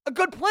 A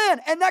good plan.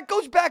 And that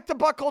goes back to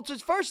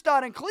Buchholz's first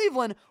start in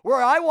Cleveland,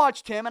 where I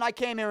watched him and I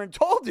came here and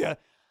told you,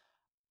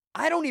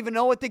 I don't even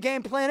know what the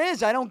game plan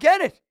is. I don't get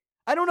it.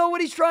 I don't know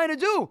what he's trying to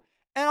do.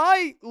 And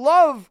I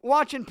love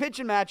watching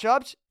pitching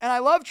matchups, and I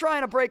love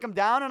trying to break them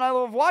down, and I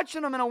love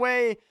watching them in a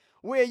way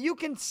where you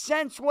can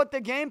sense what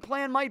the game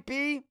plan might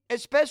be,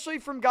 especially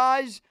from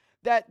guys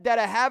that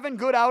are having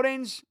good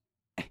outings.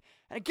 And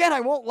again,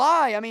 I won't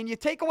lie. You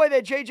take away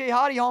that J.J.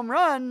 Hardy home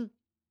run,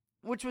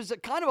 which was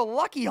kind of a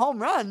lucky home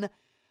run,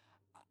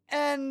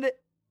 and,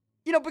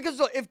 because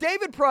look, if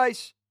David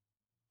Price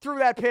threw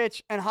that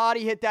pitch and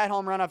Hardy hit that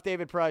home run off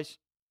David Price,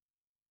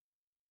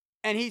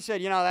 and he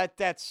said,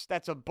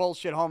 that's a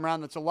bullshit home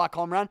run, that's a luck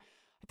home run,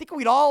 I think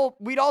we'd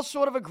all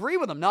sort of agree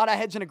with him, nod our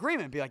heads in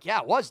agreement, be like,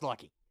 yeah, it was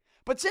lucky.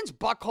 But since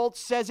Buchholz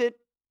says it,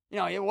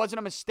 it wasn't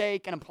a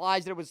mistake and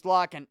implies that it was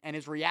luck, and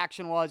his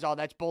reaction was, oh,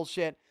 that's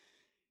bullshit.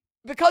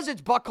 Because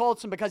it's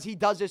Buchholz and because he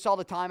does this all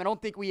the time, I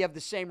don't think we have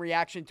the same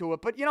reaction to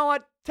it. But you know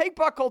what? Take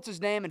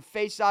Buchholz's name and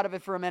face out of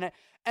it for a minute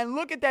and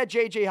look at that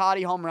J.J.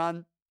 Hardy home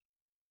run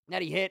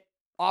that he hit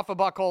off of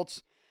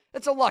Buchholz.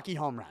 It's a lucky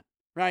home run,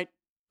 right?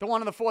 The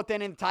one in the fourth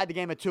inning tied the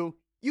game at 2.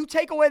 You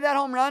take away that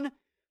home run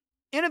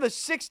into the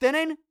 6th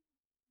inning,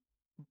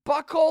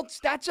 Buchholz,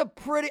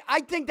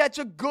 I think that's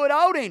a good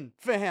outing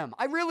for him.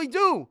 I really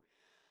do.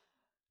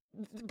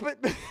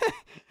 But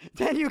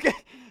then you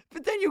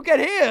get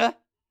here,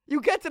 you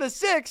get to the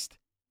 6th.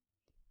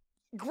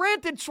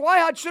 Granted,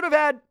 Swihart should have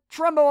had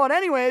Trumbo on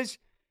anyways.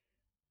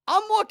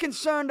 I'm more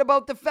concerned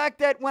about the fact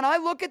that when I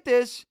look at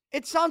this,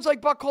 it sounds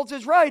like Buchholz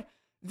is right.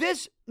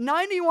 This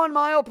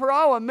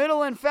 91-mile-per-hour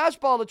middle-in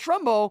fastball to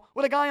Trumbo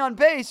with a guy on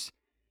base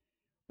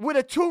with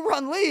a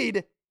 2-run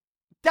lead,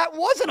 that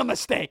wasn't a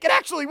mistake. It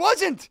actually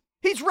wasn't.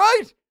 He's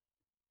right.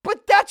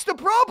 But that's the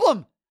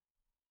problem.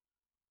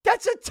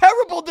 That's a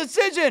terrible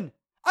decision.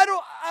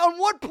 On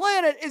what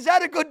planet is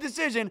that a good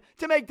decision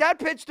to make that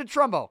pitch to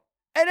Trumbo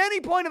at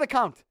any point of the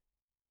count?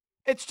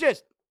 It's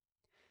just,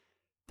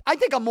 I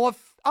think I'm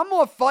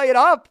more fired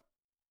up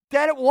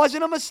that it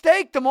wasn't a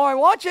mistake the more I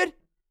watch it.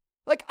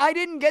 Like, I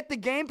didn't get the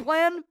game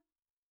plan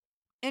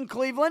in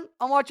Cleveland.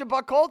 I'm watching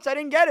Buchholz. I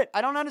didn't get it.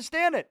 I don't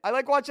understand it. I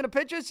like watching the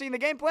pitches, seeing the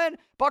game plan.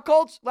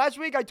 Buchholz, last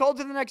week, I told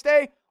you the next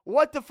day,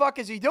 what the fuck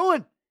is he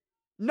doing?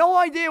 No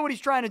idea what he's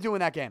trying to do in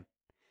that game.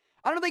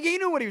 I don't think he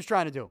knew what he was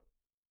trying to do.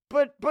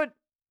 But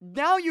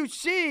now you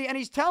see, and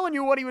he's telling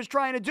you what he was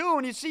trying to do,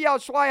 and you see how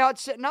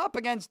Swihart's sitting up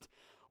against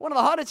one of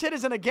the hottest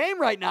hitters in the game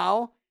right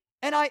now,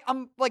 and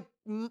I'm like,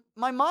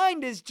 my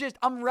mind is just,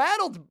 I'm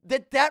rattled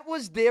that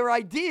was their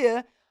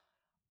idea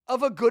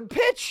of a good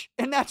pitch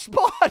in that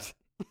spot.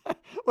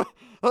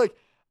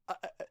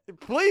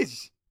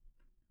 Please.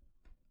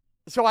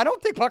 So I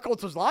don't think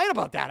Buchholz was lying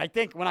about that. I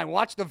think when I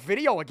watched the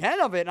video again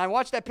of it, and I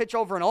watched that pitch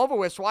over and over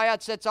where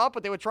Swihart sets up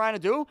what they were trying to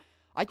do,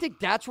 I think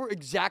that's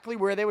exactly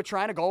where they were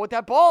trying to go with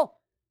that ball.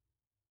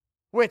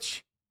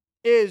 Which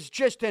is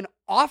just an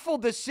awful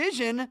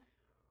decision,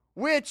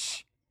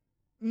 which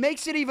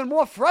makes it even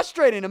more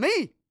frustrating to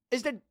me,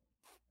 is that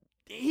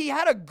he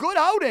had a good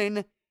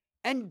outing,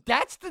 and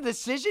that's the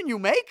decision you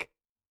make?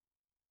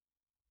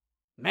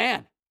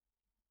 Man.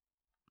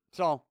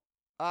 So,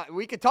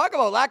 We could talk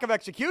about lack of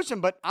execution,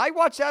 but I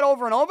watched that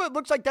over and over. It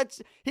looks like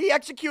he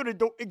executed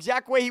the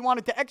exact way he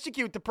wanted to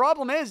execute. The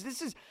problem is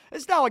this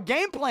is now a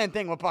game plan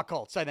thing with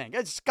Buchholz, I think.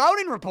 It's a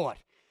scouting report.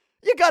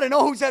 You got to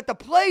know who's at the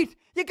plate.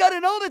 You got to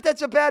know that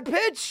that's a bad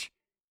pitch.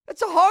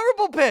 That's a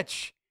horrible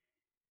pitch.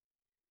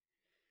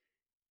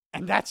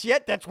 And that's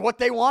what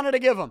they wanted to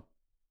give him.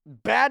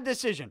 Bad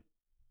decision.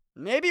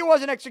 Maybe it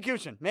wasn't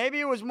execution. Maybe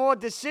it was more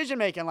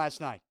decision-making last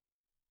night.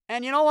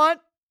 And you know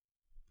what?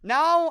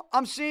 Now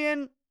I'm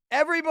seeing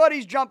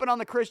everybody's jumping on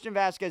the Christian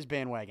Vasquez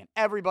bandwagon.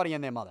 Everybody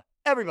and their mother.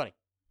 Everybody.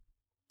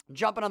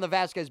 Jumping on the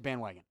Vasquez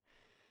bandwagon.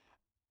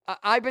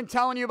 I've been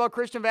telling you about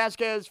Christian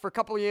Vasquez for a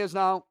couple of years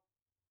now.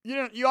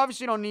 You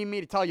obviously don't need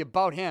me to tell you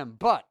about him,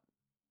 but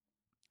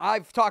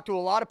I've talked to a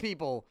lot of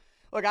people.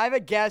 Look, I've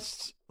had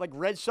guests like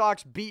Red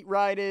Sox beat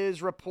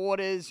writers,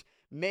 reporters,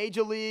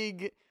 Major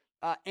League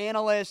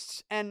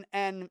analysts, and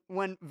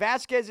when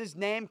Vasquez's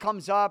name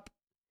comes up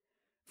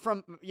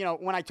from,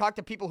 when I talk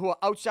to people who are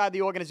outside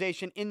the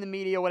organization, in the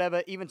media,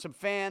 whatever, even some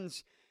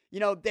fans,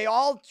 they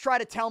all try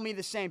to tell me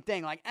the same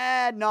thing. Like,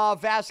 no,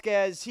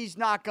 Vasquez, he's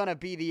not going to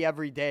be the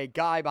everyday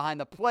guy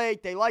behind the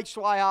plate. They like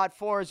Swihart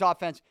for his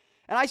offense.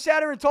 And I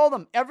sat here and told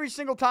them every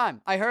single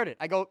time I heard it.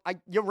 I go,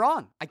 you're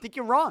wrong. I think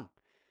you're wrong.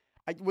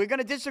 We're going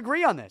to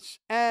disagree on this.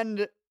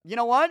 And you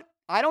know what?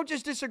 I don't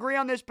just disagree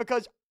on this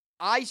because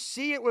I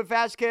see it with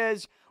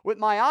Vasquez with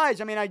my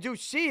eyes. I mean, I do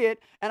see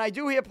it, and I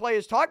do hear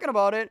players talking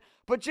about it.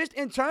 But just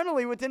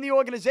internally within the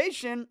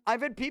organization,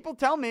 I've had people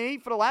tell me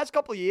for the last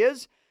couple of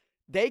years,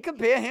 they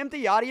compare him to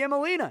Yadier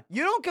Molina.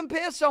 You don't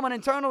compare someone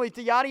internally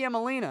to Yadier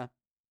Molina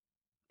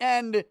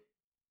and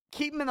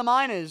keep him in the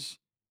minors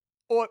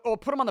or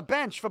put him on the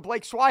bench for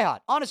Blake Swihart.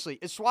 Honestly,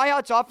 is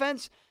Swihart's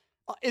offense,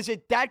 is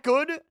it that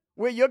good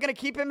where you're going to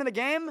keep him in the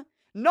game?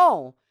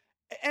 No.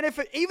 And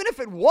even if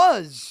it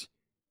was,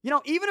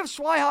 even if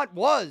Swihart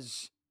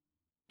was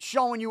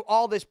showing you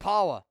all this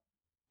power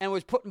and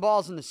was putting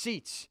balls in the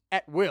seats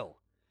at will,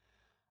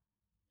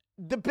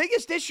 the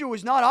biggest issue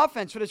is not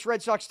offense for this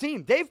Red Sox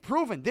team. They've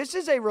proven this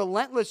is a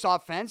relentless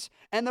offense,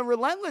 and the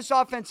relentless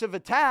offensive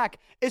attack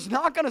is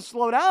not going to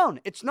slow down.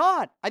 It's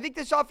not. I think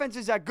this offense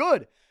is that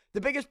good. The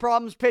biggest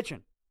problem is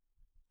pitching.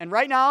 And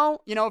right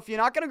now, if you're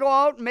not going to go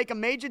out and make a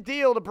major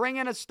deal to bring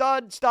in a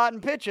stud starting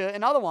pitcher,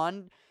 another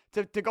one,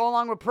 to go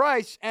along with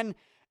Price, and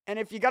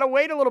if you got to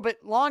wait a little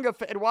bit longer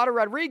for Eduardo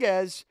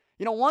Rodriguez,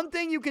 one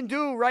thing you can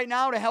do right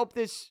now to help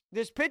this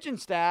pitching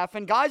staff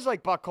and guys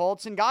like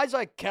Buchholz and guys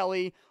like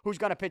Kelly, who's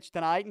going to pitch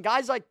tonight, and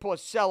guys like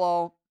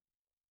Porcello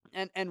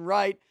and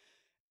Wright,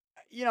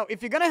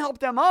 if you're going to help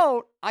them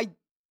out,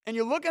 and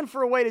you're looking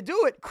for a way to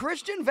do it,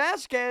 Christian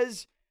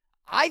Vasquez,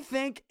 I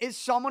think, is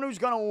someone who's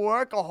going to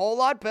work a whole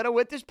lot better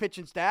with this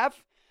pitching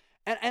staff,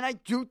 and I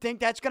do think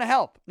that's going to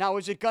help. Now,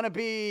 is it going to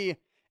be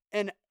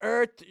an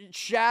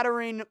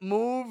earth-shattering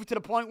move to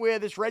the point where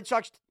this Red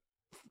Sox,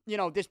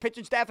 this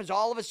pitching staff is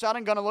all of a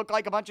sudden going to look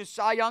like a bunch of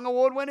Cy Young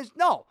Award winners?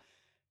 No.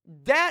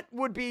 That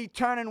would be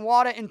turning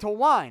water into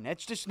wine.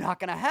 That's just not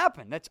going to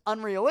happen. That's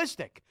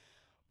unrealistic.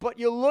 But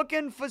you're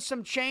looking for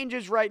some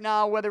changes right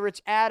now, whether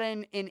it's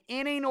adding an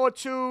inning or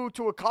two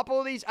to a couple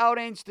of these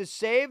outings to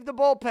save the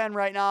bullpen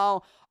right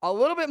now, a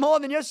little bit more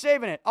than you're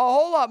saving it, a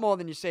whole lot more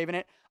than you're saving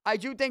it. I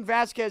do think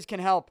Vasquez can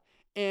help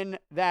in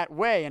that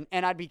way.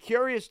 And I'd be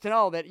curious to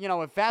know that,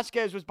 if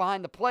Vasquez was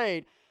behind the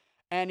plate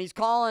and he's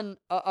calling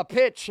a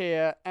pitch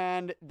here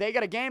and they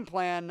got a game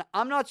plan,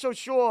 I'm not so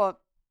sure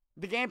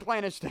the game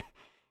plan is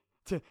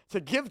to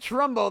give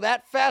Trumbo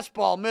that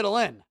fastball middle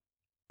in.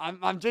 I'm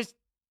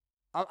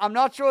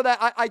not sure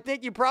that. I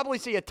think you probably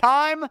see a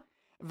time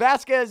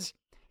Vasquez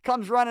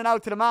comes running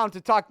out to the mound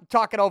to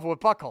talk it over with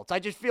Buchholz. I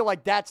just feel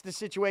like that's the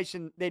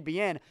situation they'd be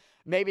in.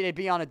 Maybe they'd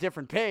be on a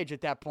different page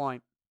at that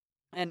point.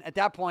 And at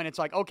that point, it's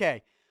like,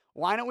 okay,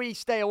 why don't we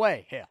stay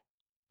away here?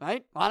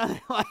 Right? Why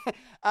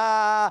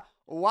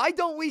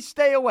don't we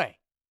stay away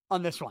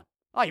on this one?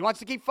 Oh, he wants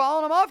to keep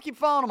following him off? Keep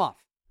following him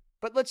off.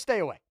 But let's stay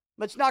away.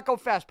 Let's not go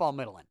fastball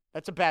middle in.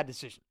 That's a bad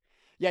decision.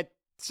 Yet,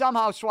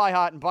 somehow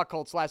Swihart and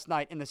Buchholz last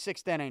night in the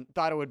sixth inning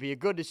thought it would be a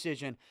good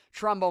decision.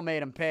 Trumbo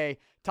made him pay.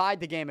 Tied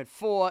the game at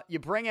 4. You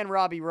bring in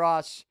Robbie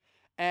Ross.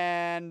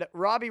 And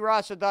Robbie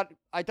Ross,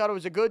 I thought it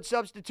was a good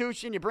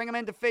substitution. You bring him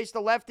in to face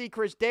the lefty,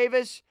 Chris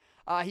Davis.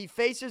 He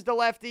faces the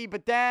lefty,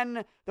 but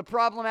then the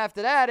problem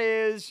after that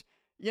is,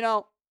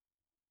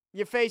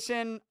 you're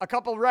facing a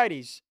couple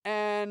righties.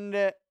 And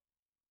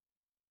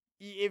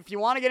if you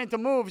want to get into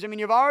moves,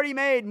 you've already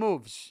made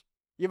moves.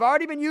 You've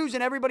already been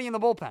using everybody in the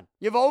bullpen.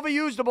 You've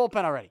overused the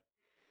bullpen already.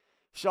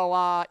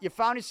 So you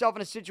found yourself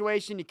in a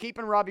situation, you're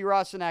keeping Robbie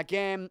Ross in that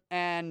game,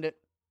 and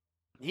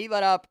he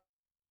let up,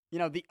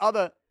 the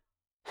other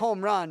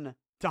home run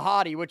to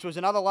Hardy, which was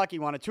another lucky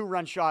one, a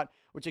 2-run shot,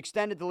 which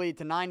extended the lead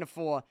to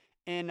 9-4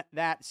 in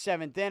that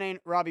 7th inning.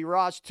 Robbie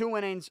Ross, 2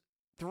 innings,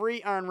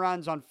 3 earned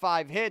runs on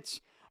 5 hits,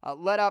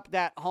 let up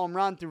that home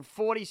run through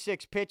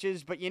 46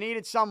 pitches, but you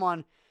needed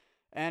someone,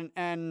 and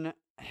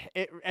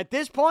at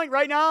this point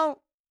right now,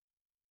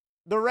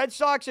 the Red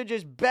Sox are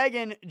just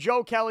begging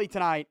Joe Kelly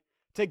tonight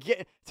to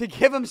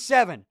give him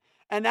 7.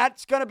 And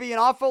that's going to be an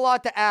awful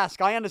lot to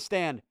ask. I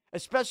understand,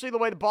 especially the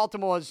way the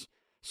Baltimore's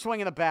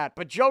swinging the bat.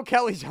 But Joe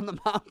Kelly's on the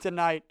mound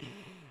tonight.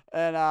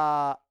 And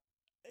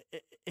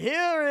here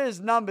are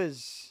his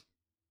numbers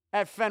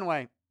at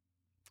Fenway.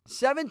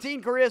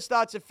 17 career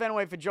starts at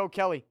Fenway for Joe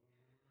Kelly.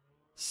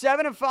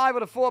 7-5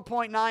 with a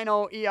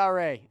 4.90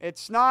 ERA.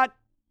 It's not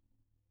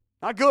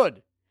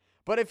good.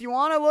 But if you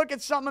want to look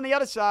at something on the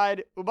other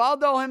side,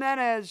 Ubaldo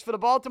Jimenez for the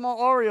Baltimore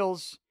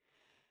Orioles,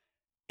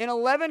 in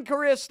 11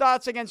 career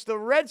starts against the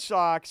Red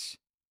Sox,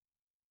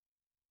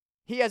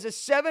 he has a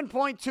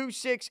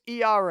 7.26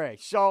 ERA.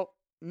 So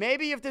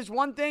maybe if there's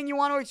one thing you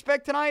want to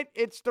expect tonight,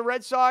 it's the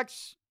Red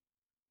Sox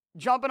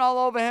jumping all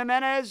over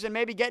Jimenez and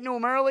maybe getting to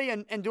him early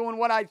and doing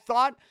what I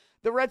thought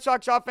the Red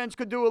Sox offense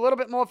could do a little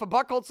bit more for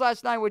Buchholz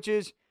last night, which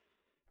is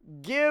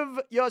give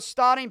your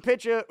starting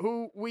pitcher,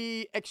 who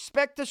we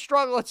expect to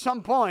struggle at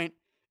some point,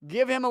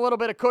 give him a little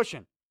bit of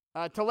cushion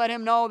to let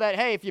him know that,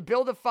 hey, if you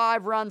build a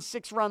 5-run,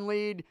 6-run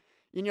lead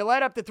and you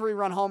let up the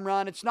 3-run home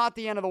run, it's not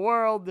the end of the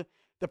world.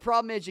 The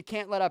problem is you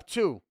can't let up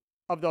 2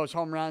 of those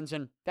home runs,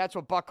 and that's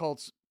what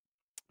Buchholz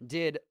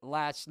did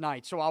last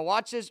night. So I'll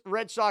watch this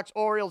Red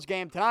Sox-Orioles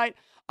game tonight.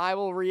 I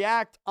will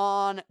react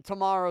on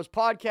tomorrow's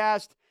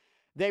podcast.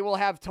 They will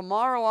have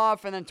tomorrow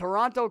off, and then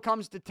Toronto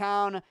comes to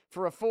town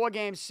for a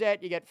 4-game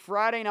set. You get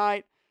Friday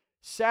night,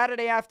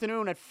 Saturday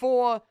afternoon at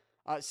 4,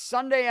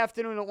 Sunday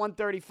afternoon at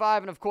 1:35,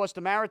 and, of course,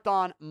 the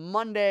Marathon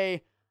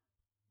Monday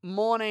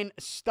morning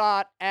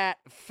start at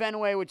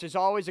Fenway, which is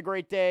always a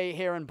great day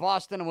here in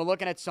Boston. And we're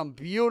looking at some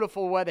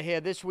beautiful weather here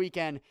this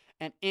weekend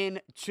and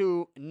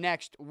into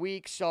next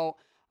week. So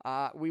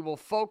we will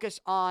focus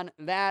on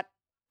that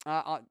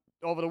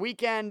over the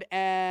weekend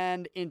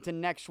and into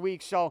next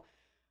week. So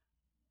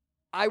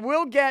I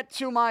will get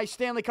to my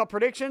Stanley Cup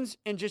predictions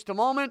in just a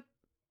moment.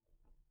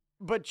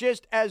 But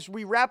just as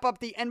we wrap up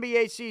the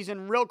NBA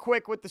season real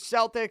quick with the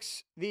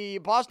Celtics, the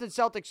Boston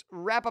Celtics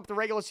wrap up the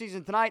regular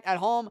season tonight at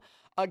home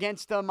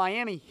against the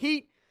Miami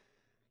Heat.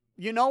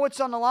 You know what's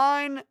on the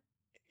line?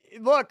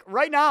 Look,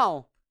 right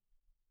now,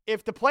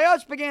 if the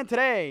playoffs began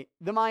today,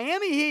 the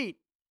Miami Heat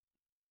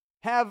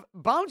have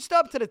bounced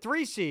up to the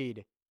 3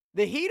 seed.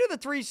 The Heat are the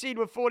 3 seed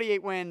with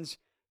 48 wins.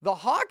 The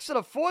Hawks are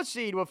the 4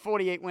 seed with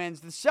 48 wins.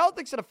 The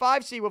Celtics are the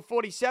 5 seed with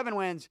 47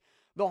 wins.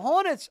 The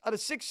Hornets are the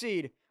 6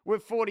 seed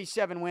with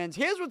 47 wins.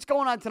 Here's what's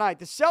going on tonight.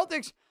 The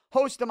Celtics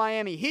host the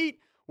Miami Heat.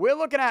 We're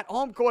looking at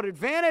home court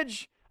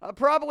advantage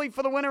probably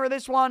for the winner of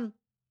this one.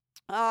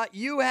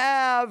 You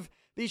have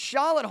the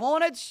Charlotte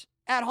Hornets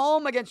at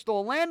home against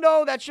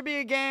Orlando. That should be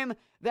a game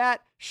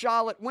that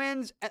Charlotte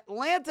wins.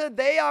 Atlanta,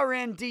 they are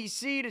in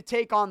D.C. to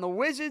take on the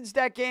Wizards.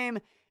 That game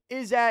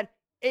is at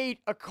 8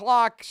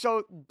 o'clock.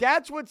 So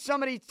that's what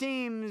some of these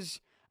teams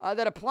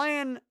that are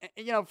playing,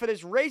 for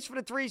this race for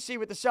the 3 seed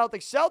with the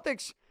Celtics.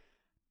 Celtics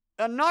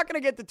are not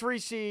going to get the 3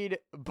 seed,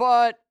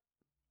 but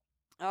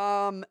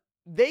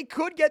they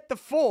could get the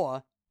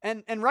 4.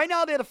 And right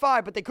now they're the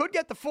 5, but they could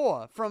get the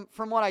 4 from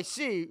what I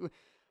see.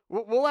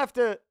 We'll have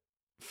to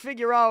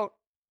figure out,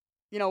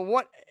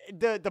 what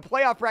the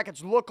playoff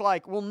brackets look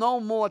like. We'll know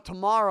more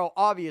tomorrow,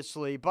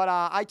 obviously. But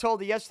I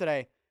told you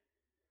yesterday,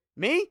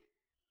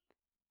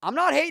 I'm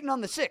not hating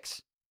on the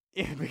 6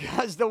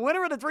 because the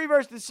winner of the 3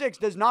 versus the 6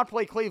 does not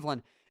play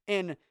Cleveland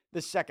in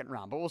the second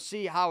round. But we'll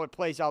see how it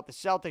plays out. The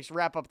Celtics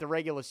wrap up the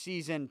regular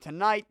season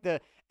tonight. The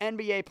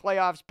NBA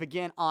playoffs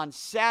begin on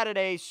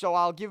Saturday, so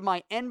I'll give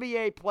my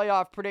NBA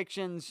playoff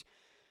predictions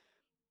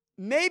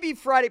maybe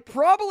Friday,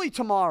 probably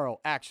tomorrow,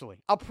 actually.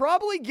 I'll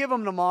probably give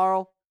them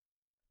tomorrow,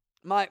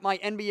 my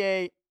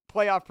NBA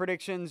playoff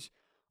predictions,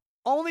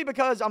 only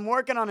because I'm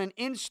working on an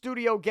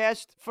in-studio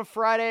guest for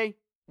Friday,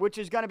 which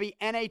is going to be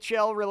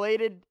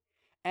NHL-related,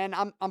 and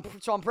I'm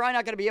probably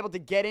not going to be able to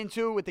get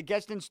into, with the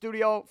guest in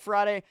studio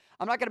Friday,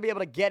 I'm not going to be able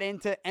to get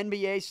into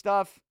NBA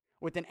stuff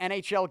with an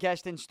NHL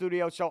guest in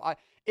studio. So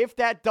if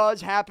that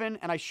does happen,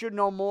 and I should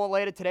know more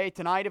later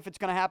tonight, if it's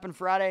going to happen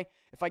Friday,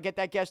 if I get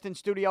that guest in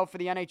studio for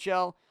the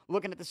NHL,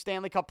 looking at the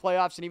Stanley Cup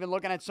playoffs and even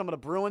looking at some of the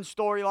Bruins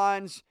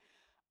storylines,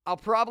 I'll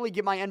probably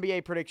give my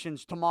NBA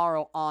predictions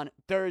tomorrow on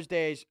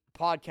Thursday's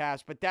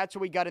podcast. But that's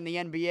what we got in the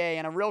NBA.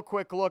 And a real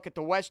quick look at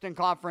the Western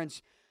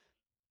Conference.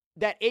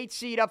 That 8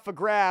 seed up for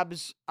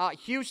grabs.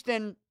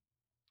 Houston,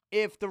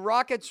 if the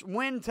Rockets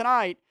win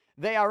tonight,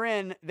 they are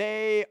in.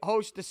 They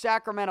host the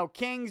Sacramento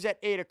Kings at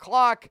 8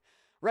 o'clock.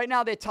 Right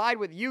now they're tied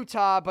with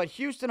Utah, but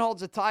Houston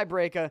holds a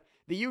tiebreaker.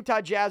 The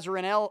Utah Jazz are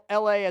in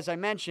L.A., as I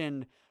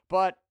mentioned.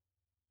 But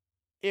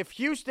if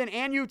Houston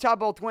and Utah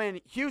both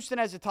win, Houston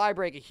has a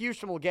tiebreaker.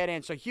 Houston will get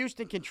in. So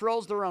Houston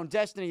controls their own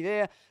destiny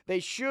there. They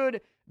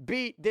should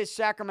beat this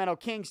Sacramento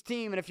Kings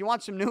team. And if you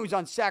want some news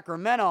on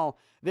Sacramento,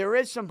 there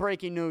is some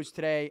breaking news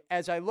today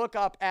as I look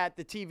up at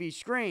the TV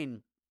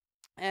screen.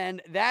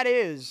 And that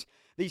is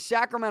the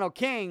Sacramento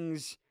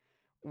Kings,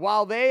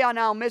 while they are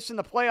now missing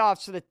the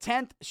playoffs for the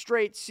 10th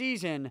straight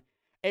season,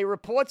 a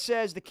report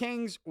says the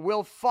Kings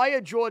will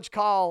fire George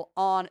Karl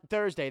on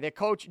Thursday. Their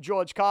coach,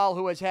 George Karl,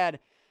 who has had,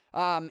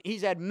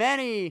 he's had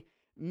many,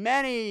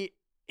 many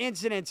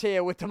incidents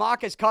here with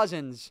DeMarcus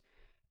Cousins.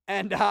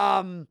 And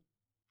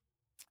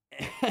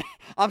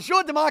I'm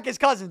sure DeMarcus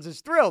Cousins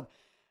is thrilled.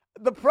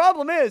 The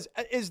problem is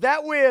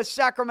that where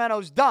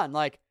Sacramento's done?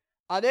 Like,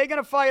 are they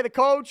going to fire the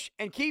coach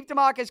and keep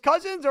DeMarcus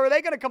Cousins, or are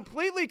they going to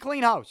completely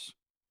clean house?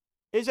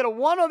 Is it a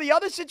one or the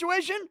other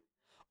situation,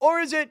 or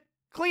is it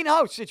clean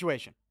house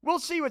situation? We'll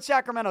see what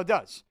Sacramento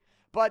does.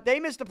 But they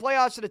missed the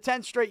playoffs for the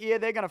 10th straight year.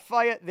 They're going to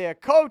fire their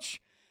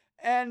coach,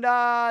 and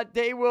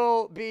they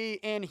will be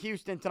in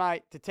Houston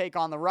tonight to take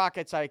on the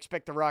Rockets. I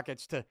expect the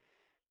Rockets to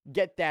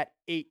get that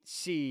 8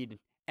 seed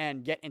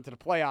and get into the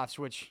playoffs,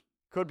 which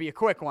could be a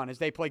quick one as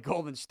they play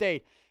Golden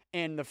State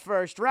in the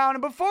first round.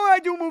 And before I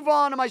do move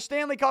on to my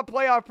Stanley Cup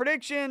playoff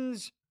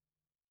predictions,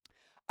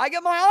 I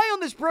got my eye on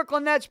this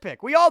Brooklyn Nets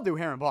pick. We all do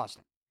here in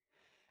Boston.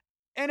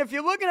 And if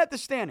you're looking at the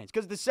standings,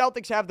 because the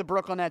Celtics have the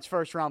Brooklyn Nets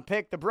first round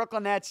pick, the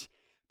Brooklyn Nets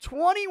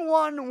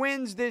 21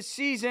 wins this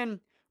season.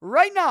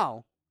 Right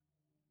now,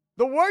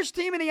 the worst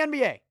team in the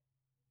NBA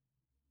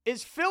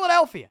is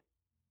Philadelphia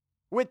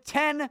with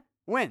 10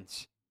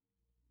 wins.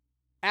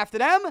 After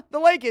them, the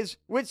Lakers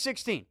with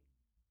 16.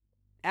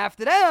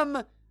 After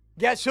them,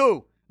 guess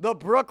who? The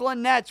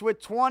Brooklyn Nets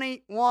with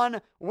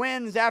 21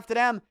 wins. After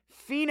them,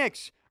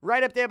 Phoenix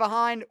right up there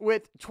behind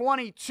with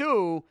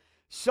 22.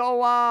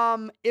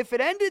 So if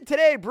it ended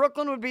today,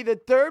 Brooklyn would be the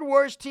third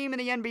worst team in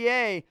the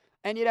NBA,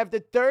 and you'd have the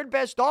third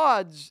best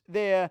odds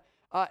there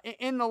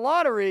in the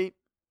lottery.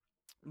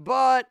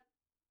 But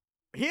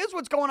here's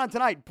what's going on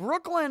tonight.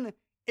 Brooklyn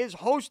is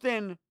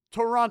hosting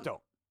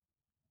Toronto.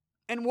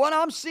 And what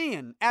I'm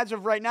seeing as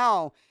of right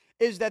now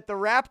is that the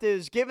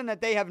Raptors, given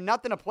that they have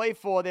nothing to play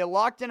for, they're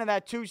locked into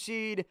that 2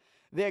 seed.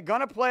 They're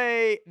going to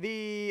play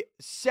the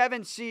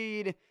 7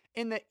 seed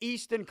in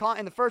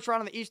the first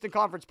round of the Eastern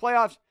Conference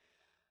playoffs.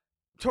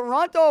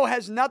 Toronto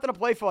has nothing to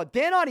play for.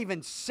 They're not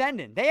even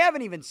sending. They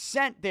haven't even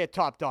sent their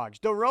top dogs.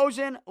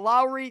 DeRozan,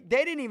 Lowry,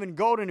 they didn't even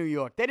go to New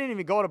York. They didn't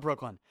even go to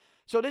Brooklyn.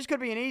 So this could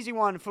be an easy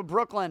one for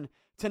Brooklyn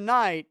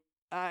tonight,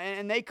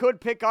 and they could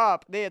pick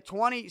up their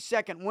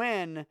 22nd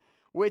win,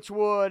 which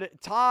would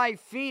tie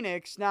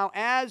Phoenix. Now,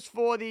 as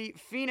for the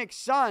Phoenix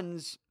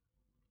Suns,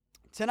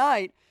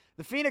 tonight,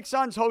 the Phoenix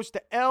Suns host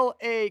the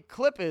L.A.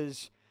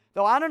 Clippers,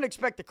 though I don't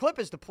expect the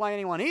Clippers to play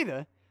anyone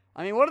either.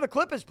 I mean, what are the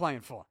Clippers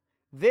playing for?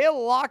 They're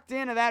locked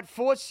into that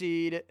 4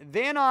 seed.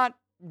 They're not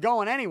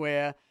going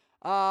anywhere.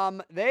 They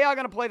are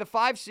going to play the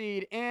 5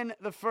 seed in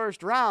the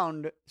first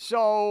round.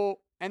 So,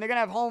 and they're going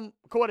to have home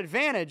court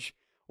advantage.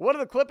 What are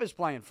the Clippers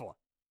playing for?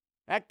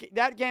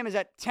 That game is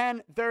at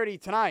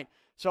 10:30 tonight.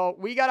 So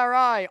we got our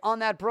eye on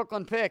that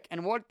Brooklyn pick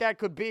and what that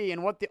could be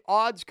and what the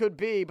odds could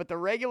be. But the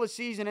regular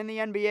season in the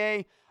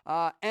NBA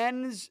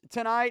ends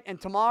tonight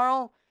and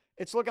tomorrow.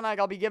 It's looking like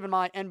I'll be giving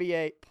my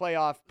NBA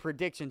playoff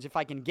predictions if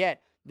I can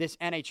get this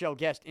NHL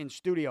guest in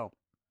studio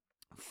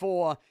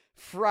for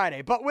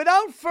Friday. But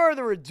without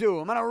further ado,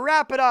 I'm going to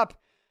wrap it up.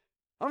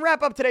 I'm going to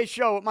wrap up today's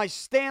show with my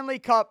Stanley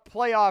Cup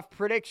playoff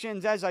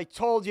predictions. As I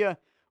told you,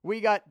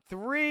 we got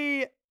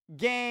 3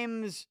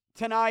 games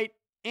tonight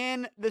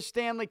in the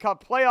Stanley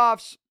Cup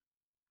playoffs.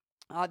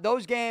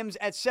 Those games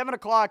at 7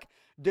 o'clock,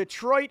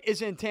 Detroit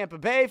is in Tampa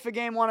Bay for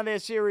game 1 of their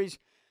series.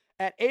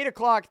 At 8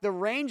 o'clock, the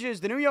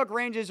New York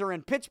Rangers are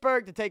in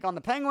Pittsburgh to take on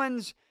the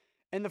Penguins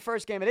in the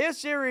first game of their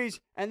series.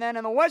 And then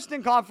in the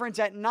Western Conference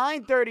at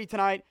 9:30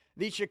 tonight,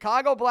 the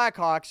Chicago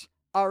Blackhawks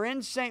are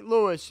in St.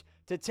 Louis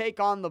to take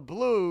on the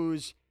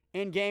Blues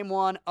in game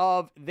 1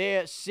 of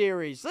their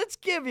series. Let's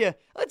give you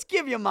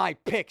my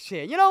picks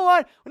here. You know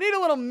what? We need a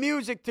little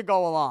music to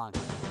go along.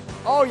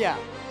 Oh yeah.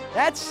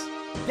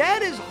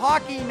 That is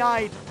Hockey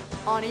Night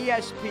on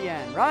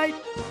ESPN, right?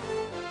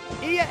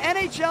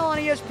 NHL on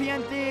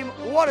ESPN theme,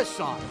 what a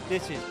song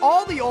this is.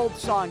 All the old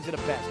songs are the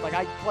best. Like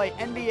I play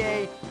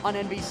NBA on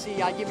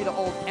NBC, I give you the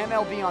old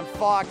MLB on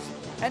Fox,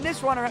 and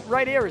this one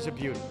right here is a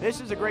beauty.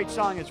 This is a great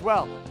song as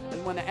well.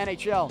 And when the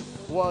NHL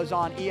was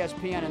on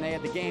ESPN and they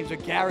had the games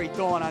with Gary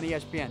Thorne on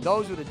ESPN,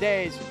 those were the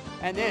days,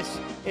 and this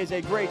is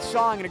a great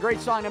song, and a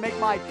great song to make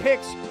my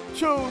picks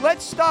too.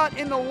 Let's start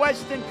in the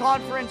Western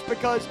Conference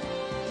because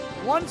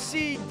 1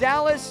 seed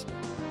Dallas,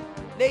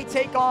 they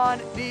take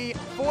on the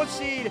 4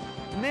 seed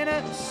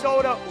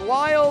Minnesota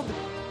Wild.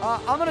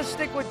 I'm going to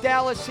stick with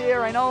Dallas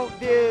here. I know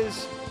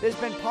there's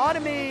been part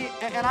of me,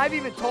 and I've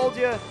even told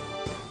you,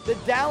 the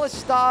Dallas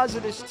Stars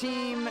of this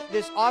team,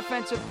 this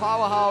offensive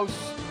powerhouse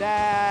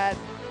that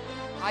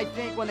I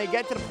think when they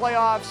get to the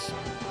playoffs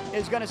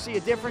is going to see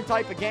a different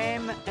type of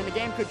game, and the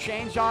game could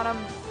change on them.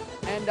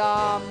 And,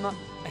 I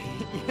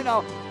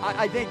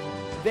think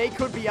they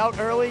could be out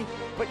early.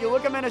 But you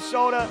look at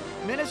Minnesota,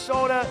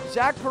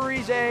 Zach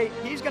Parise,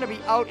 he's going to be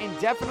out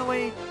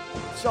indefinitely.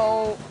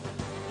 So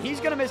he's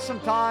going to miss some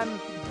time.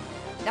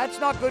 That's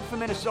not good for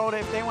Minnesota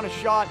if they want a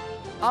shot.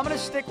 I'm going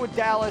to stick with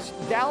Dallas.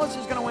 Dallas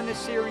is going to win this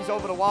series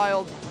over the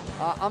Wild.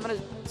 I'm going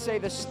to say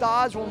the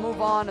Stars will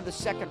move on to the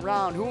second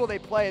round. Who will they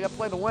play? They'll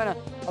play the winner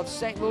of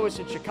St. Louis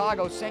and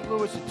Chicago. St.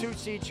 Louis, a 2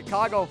 seed.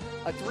 Chicago,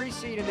 a 3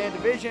 seed in their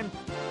division.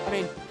 I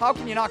mean, how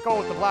can you not go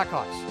with the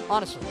Blackhawks?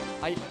 Honestly,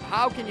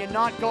 how can you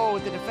not go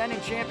with the defending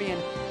champion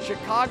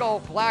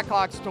Chicago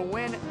Blackhawks to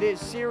win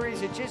this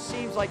series? It just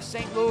seems like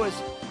St. Louis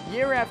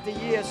year after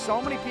year.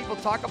 So many people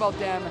talk about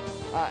them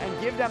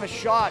and give them a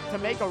shot to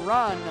make a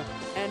run.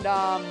 And,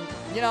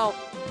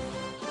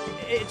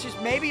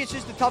 maybe it's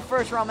just a tough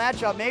first-round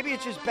matchup. Maybe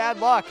it's just bad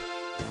luck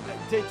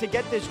to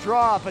get this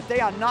draw, but they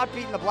are not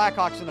beating the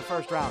Blackhawks in the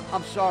first round.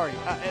 I'm sorry.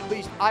 At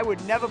least I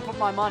would never put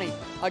my money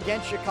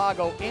against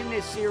Chicago in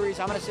this series.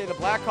 I'm going to say the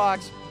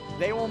Blackhawks,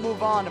 they will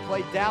move on to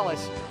play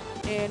Dallas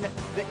in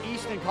the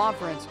Eastern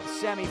Conference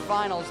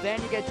semifinals.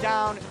 Then you get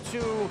down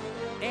to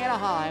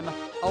Anaheim,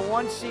 a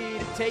 1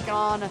 seed, taking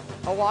on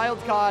a wild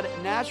card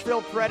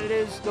Nashville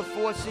Predators, the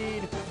 4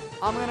 seed.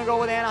 I'm going to go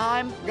with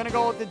Anaheim. I'm going to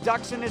go with the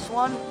Ducks in this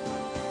one.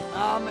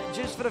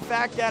 Just for the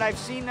fact that I've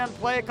seen them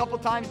play a couple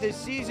times this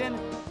season.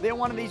 They're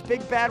one of these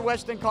big, bad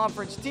Western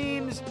Conference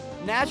teams.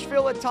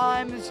 Nashville at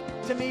times,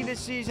 to me this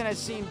season, has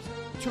seemed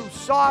too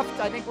soft.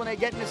 I think when they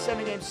get in the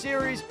 7-game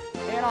series,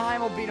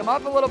 Anaheim will beat them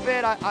up a little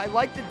bit. I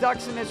like the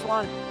Ducks in this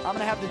one. I'm going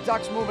to have the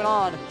Ducks moving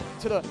on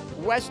to the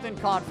Western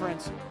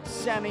Conference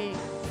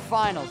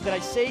semifinals. Did I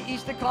say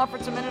Eastern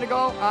Conference a minute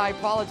ago? I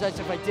apologize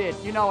if I did.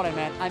 You know what I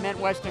meant. I meant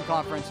Western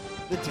Conference.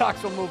 The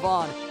Ducks will move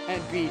on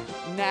and beat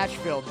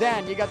Nashville.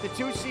 Then you got the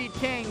 2-seed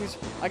Kings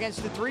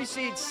against the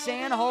 3-seed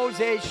San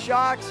Jose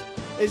Sharks.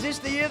 Is this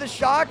the year the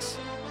Sharks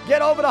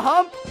get over the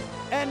hump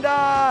and,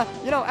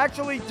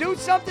 actually do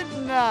something?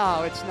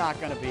 No, it's not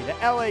going to be. The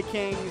LA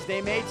Kings, they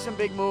made some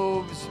big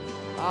moves.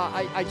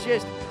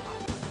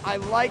 I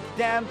like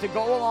them to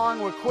go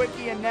along with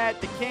Quickie and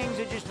Net. The Kings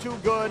are just too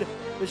good.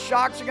 The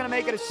Sharks are going to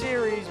make it a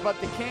series, but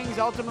the Kings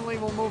ultimately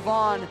will move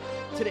on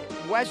to the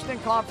Western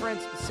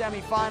Conference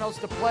semifinals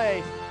to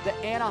play the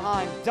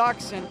Anaheim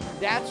Ducks, and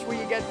that's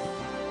where you get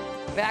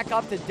back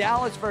up to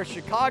Dallas versus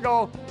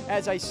Chicago.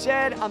 As I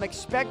said, I'm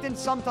expecting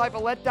some type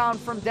of letdown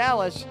from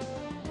Dallas,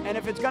 and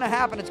if it's going to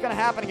happen, it's going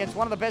to happen against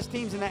one of the best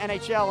teams in the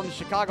NHL, and the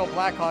Chicago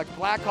Blackhawks.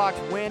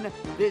 Blackhawks win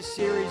this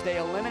series. They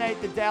eliminate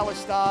the Dallas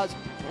Stars.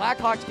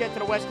 Blackhawks get to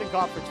the Western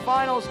Conference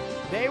Finals.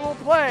 They will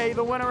play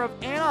the winner of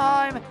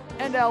Anaheim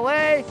and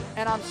LA,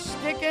 and I'm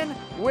sticking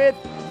with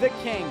the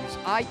Kings.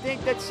 I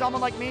think that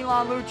someone like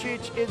Milan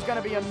Lucic is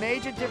going to be a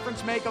major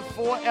difference maker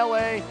for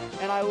LA,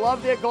 and I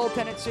love their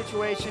goaltending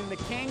situation. The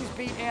Kings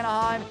beat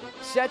Anaheim,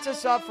 sets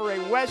us up for a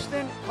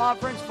Western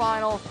Conference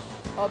Final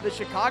of the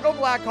Chicago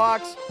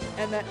Blackhawks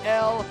and the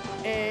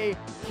LA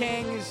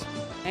Kings.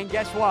 And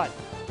guess what?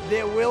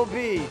 There will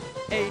be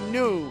a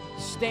new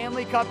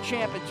Stanley Cup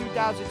champ in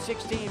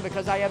 2016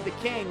 because I have the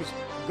Kings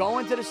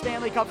going to the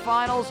Stanley Cup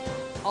Finals,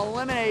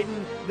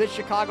 eliminating the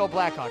Chicago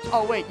Blackhawks.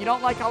 Oh, wait, you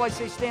don't like how I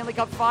say Stanley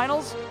Cup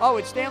Finals? Oh,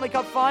 it's Stanley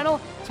Cup Final?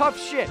 Tough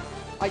shit.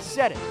 I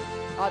said it.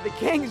 The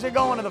Kings are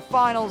going to the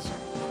finals,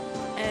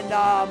 and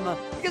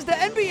because the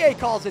NBA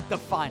calls it the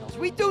finals.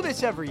 We do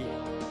this every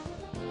year.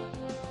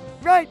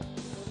 Right?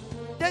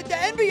 The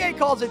NBA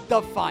calls it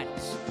the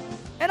finals.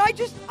 And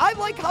I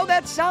like how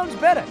that sounds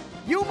better.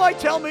 You might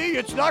tell me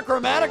it's not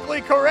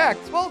grammatically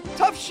correct. Well,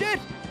 tough shit.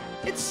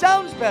 It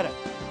sounds better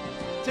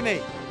to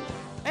me.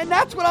 And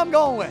that's what I'm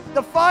going with.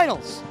 The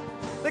finals.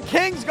 The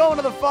Kings going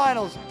to the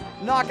finals,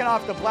 knocking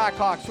off the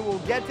Blackhawks, who will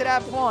get to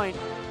that point.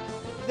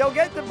 The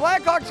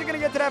Blackhawks are going to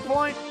get to that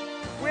point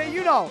where,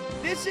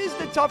 this is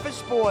the toughest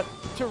sport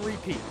to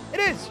repeat. It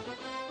is.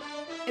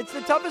 It's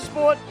the toughest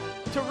sport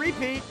to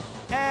repeat.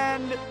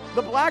 And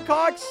the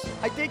Blackhawks,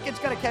 I think it's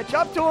going to catch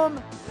up to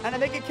them. And I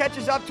think it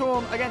catches up to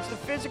them against the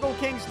physical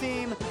Kings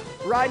team,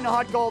 riding a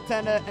hot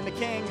goaltender, and the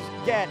Kings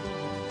get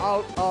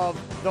out of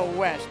the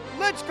West.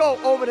 Let's go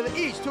over to the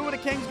East. Who are the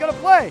Kings going to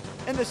play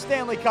in the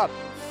Stanley Cup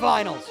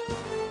Finals?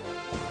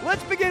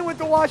 Let's begin with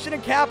the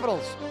Washington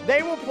Capitals.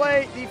 They will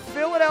play the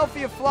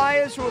Philadelphia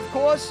Flyers, who, of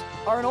course,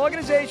 are an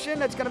organization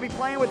that's going to be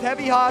playing with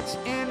heavy hearts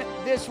in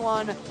this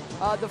one.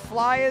 The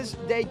Flyers,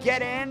 they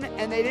get in,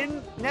 and they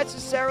didn't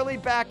necessarily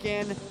back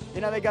in.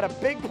 They got a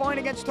big point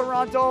against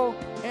Toronto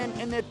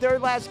in their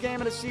third last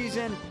game of the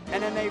season,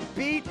 and then they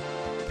beat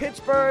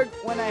Pittsburgh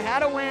when they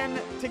had a win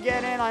to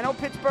get in. I know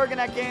Pittsburgh in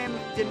that game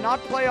did not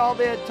play all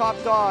their top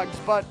dogs,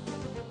 but,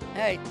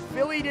 hey,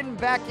 Philly didn't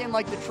back in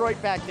like Detroit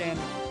backed in.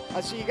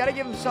 So you got to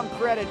give them some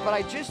credit, but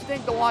I just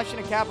think the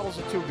Washington Capitals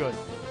are too good.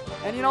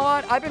 And you know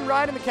what? I've been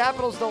riding the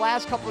Capitals the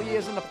last couple of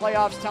years in the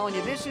playoffs, telling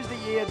you this is the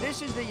year,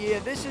 this is the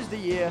year, this is the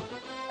year.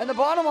 And the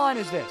bottom line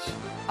is this.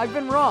 I've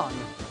been wrong,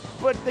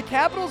 but the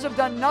Capitals have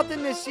done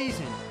nothing this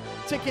season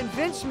to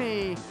convince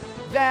me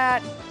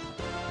that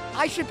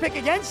I should pick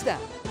against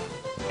them,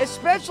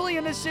 especially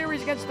in this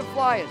series against the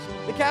Flyers.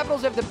 The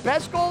Capitals have the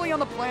best goalie on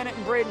the planet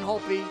in Braden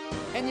Holtby,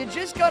 and you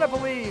just got to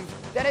believe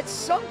that at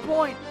some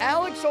point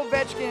Alex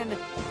Ovechkin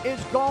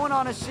is going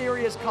on a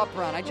serious cup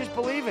run. I just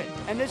believe it,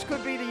 and this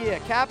could be the year.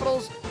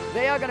 Capitals,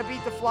 they are going to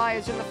beat the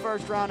Flyers in the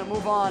first round and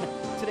move on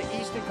to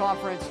the Eastern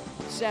Conference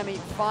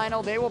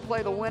semi-final. They will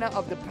play the winner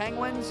of the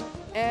Penguins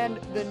and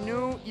the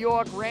New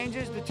York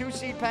Rangers, the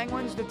 2-seed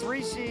Penguins, the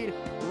 3-seed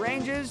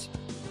Rangers.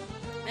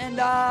 And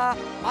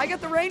I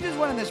got the Rangers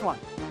winning this one.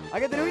 I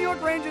got the New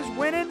York Rangers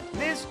winning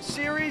this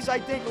series. I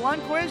think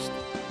Lundqvist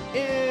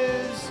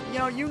is,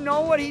 you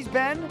know what he's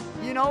been.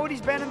 You know what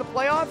he's been in the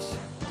playoffs.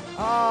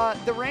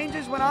 The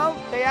Rangers went out.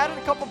 They added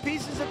a couple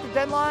pieces at the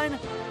deadline.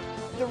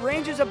 the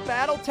Rangers are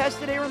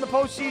battle-tested here in the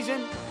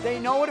postseason. They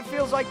know what it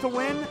feels like to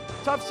win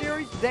tough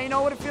series. They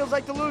know what it feels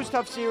like to lose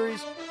tough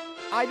series.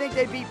 I think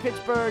they beat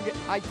Pittsburgh.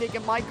 I think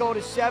it might go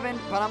to 7,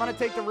 but I'm going to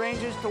take the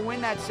Rangers to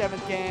win that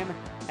 7th game.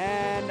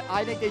 And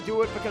I think they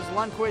do it because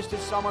Lundqvist is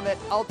someone that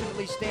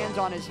ultimately stands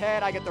on his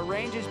head. I get the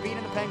Rangers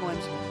beating the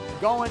Penguins,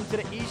 going to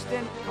the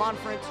Eastern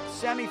Conference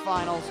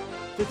semifinals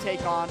to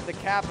take on the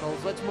Capitals.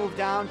 Let's move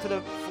down to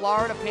the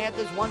Florida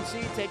Panthers, 1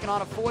 seed, taking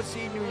on a 4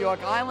 seed New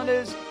York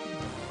Islanders.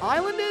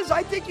 Islanders,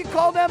 I think you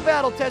call them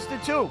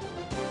battle-tested too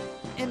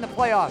in the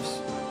playoffs.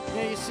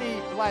 Yeah, you see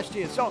last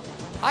year. So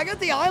I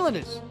got the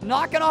Islanders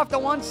knocking off the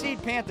 1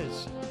 seed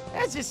Panthers.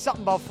 That's just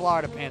something about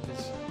Florida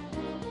Panthers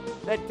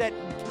that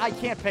I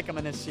can't pick them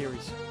in this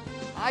series.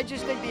 I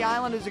just think the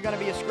Islanders are going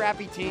to be a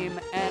scrappy team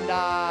and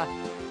a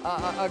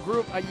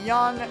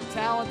young,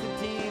 talented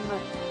team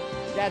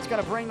that's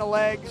going to bring the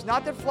legs.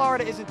 Not that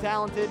Florida isn't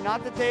talented,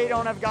 not that they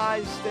don't have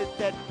guys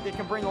that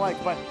can bring the legs,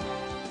 but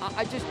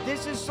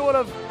this is sort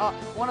of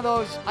one of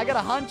those, I got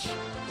a hunch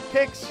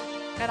picks,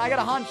 and I got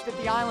a hunch that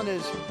the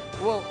Islanders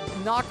will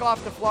knock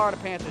off the Florida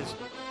Panthers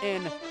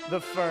in the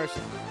first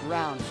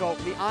round. So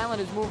the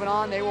Islanders moving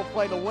on. They will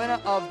play the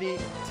winner of the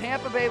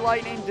Tampa Bay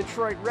Lightning,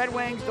 Detroit Red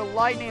Wings. The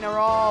Lightning are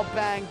all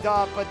banged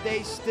up, but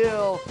they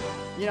still,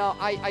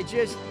 I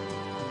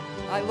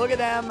look at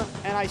them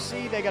and I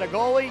see they got a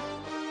goalie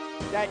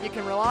that you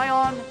can rely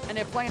on, and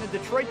they're playing a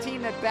Detroit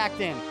team that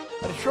backed in.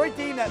 A Detroit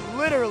team that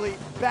literally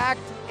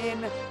backed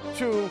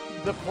into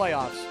the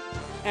playoffs.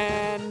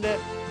 And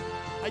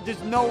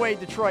there's no way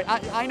Detroit,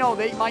 I know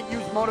they might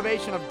use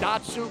motivation of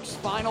Datsuk's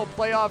final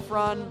playoff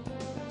run.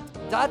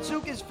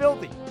 Datsuk is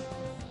filthy,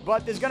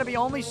 but there's going to be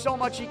only so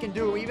much he can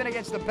do, even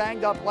against the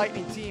banged-up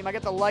Lightning team. I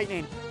got the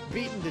Lightning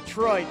beating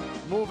Detroit,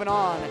 moving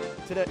on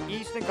to the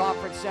Eastern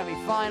Conference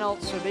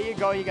semifinal. So there you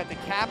go. You got the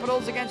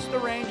Capitals against the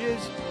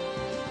Rangers.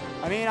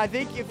 I mean, I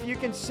think if you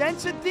can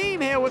sense a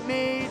theme here with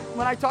me,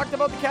 when I talked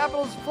about the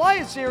Capitals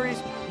Flyers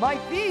series, my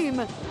theme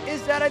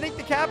is that I think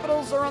the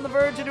Capitals are on the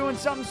verge of doing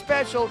something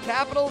special.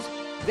 Capitals,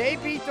 they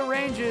beat the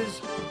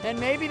Rangers, and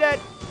maybe that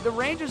the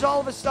Rangers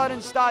all of a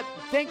sudden start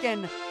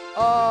thinking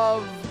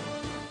of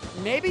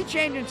maybe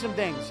changing some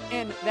things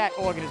in that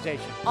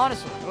organization.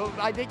 Honestly,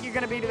 I think you're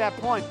going to be to that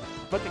point.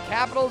 But the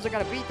Capitals are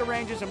going to beat the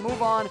Rangers and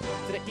move on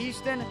to the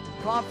Eastern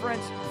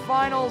Conference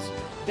Finals.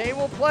 They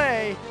will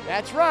play,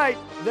 that's right,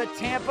 the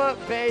Tampa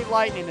Bay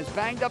Lightning. As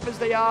banged up as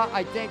they are,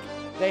 I think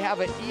they have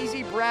an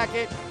easy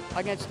bracket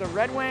against the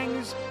Red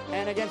Wings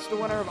and against the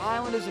winner of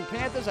Islanders and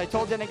Panthers. I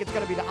told you I think it's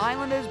going to be the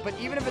Islanders, but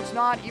even if it's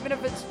not, even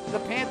if it's the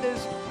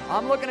Panthers,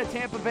 I'm looking at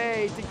Tampa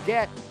Bay to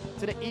get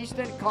to the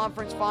Eastern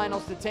Conference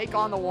Finals to take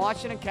on the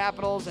Washington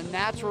Capitals, and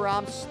that's where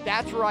I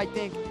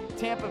think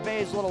Tampa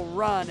Bay's little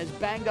run, as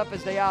banged up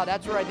as they are,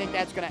 that's where I think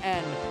that's going to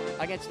end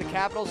against the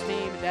Capitals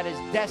team that is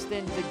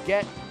destined to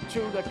get to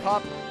the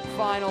Cup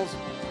Finals.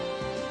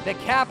 The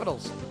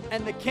Capitals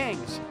and the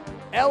Kings,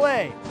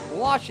 LA,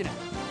 Washington.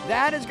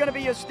 That is going to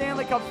be your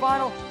Stanley Cup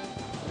Final.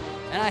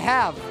 And I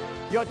have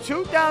your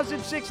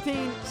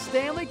 2016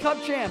 Stanley Cup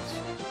champs,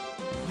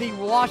 the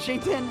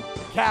Washington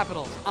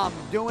Capitals. I'm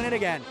doing it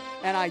again.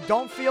 And I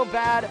don't feel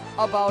bad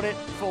about it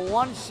for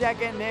 1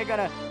 second. They're going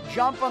to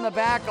jump on the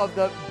back of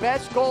the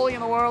best goalie in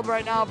the world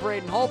right now,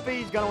 Braden Holtby.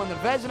 He's going to win the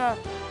Vezina.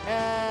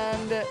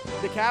 And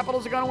the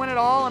Capitals are going to win it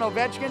all. And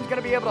Ovechkin's going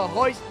to be able to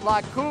hoist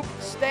La Coupe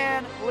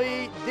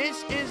Stanley.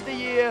 This is the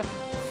year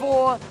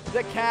for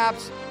the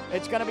Caps.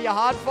 It's going to be a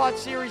hard-fought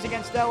series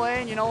against LA.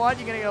 And you know what?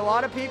 You're going to get a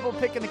lot of people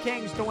picking the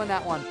Kings to win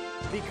that one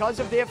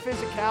because of their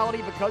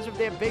physicality, because of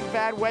their big,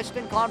 bad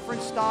Western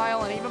Conference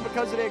style, and even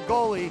because of their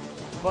goalie.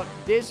 But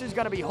this is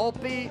going to be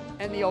Holtby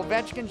and the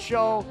Ovechkin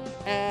show,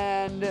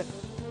 and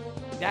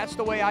that's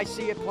the way I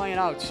see it playing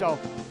out. So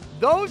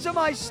those are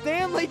my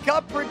Stanley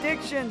Cup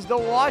predictions. The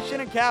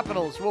Washington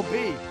Capitals will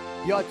be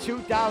your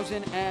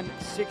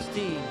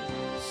 2016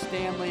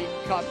 Stanley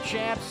Cup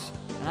champs.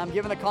 And I'm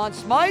giving the Conn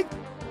Smythe to,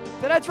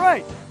 that's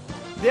right,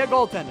 their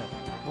goaltender,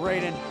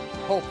 Braden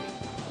Holtby.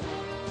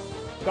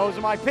 Those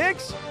are my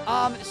picks.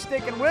 I'm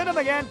sticking with them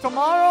again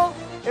tomorrow.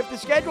 If the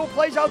schedule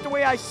plays out the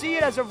way I see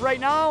it as of right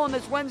now on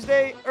this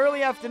Wednesday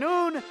early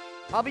afternoon,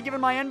 I'll be giving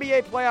my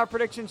NBA playoff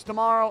predictions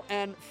tomorrow,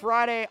 and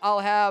Friday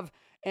I'll have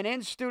an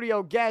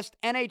in-studio guest,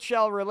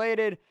 NHL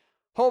related.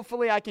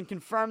 Hopefully I can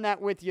confirm that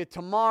with you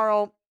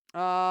tomorrow.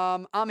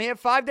 I'm here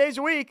 5 days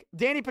a week.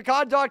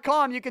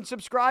 DannyPicard.com. You can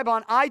subscribe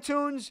on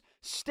iTunes,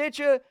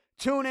 Stitcher,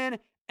 TuneIn,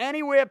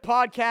 anywhere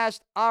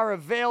podcasts are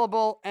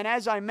available. And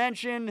as I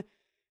mentioned,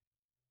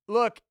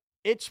 look,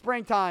 it's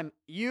springtime.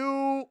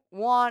 You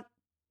want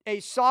a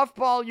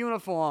softball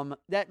uniform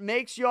that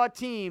makes your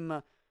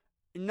team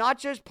not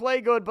just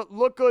play good, but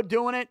look good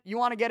doing it. You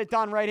want to get it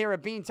done right here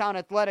at Beantown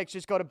Athletics.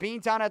 Just go to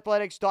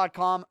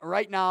beantownathletics.com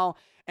right now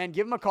and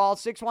give them a call,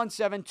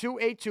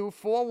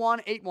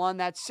 617-282-4181.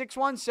 That's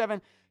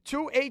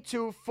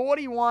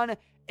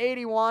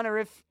 617-282-4181. Or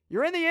if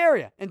you're in the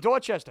area in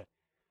Dorchester,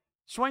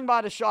 swing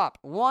by the shop,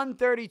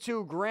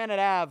 132 Granite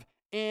Ave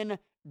in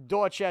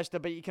Dorchester.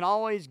 But you can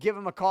always give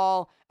them a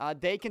call.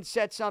 They can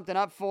set something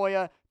up for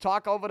you,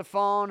 talk over the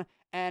phone,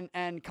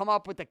 and come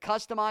up with a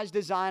customized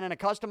design and a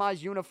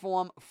customized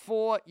uniform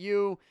for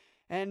you.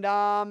 And,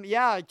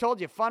 I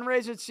told you,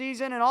 fundraiser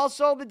season, and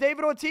also the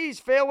David Ortiz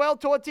Farewell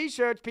Tour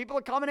t-shirts. People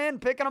are coming in,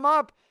 picking them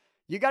up.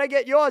 You got to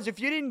get yours. If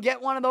you didn't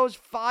get one of those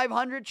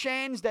 500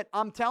 chains that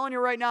I'm telling you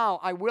right now,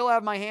 I will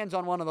have my hands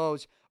on one of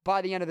those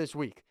by the end of this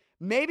week.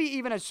 Maybe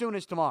even as soon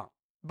as tomorrow.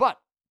 But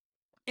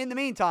in the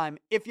meantime,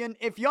 if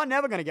you're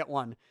never going to get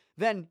one,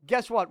 then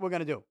guess what we're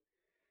going to do?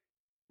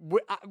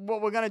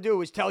 What we're going to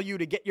do is tell you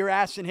to get your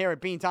ass in here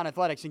at Beantown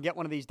Athletics and get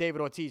one of these David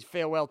Ortiz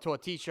Farewell Tour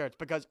t-shirts,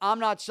 because I'm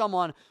not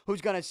someone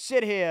who's going to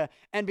sit here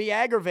and be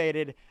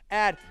aggravated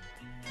at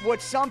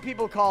what some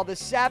people call the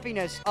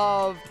sappiness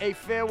of a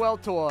farewell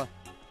tour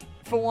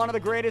for one of the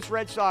greatest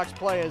Red Sox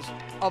players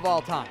of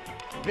all time,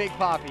 Big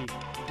Papi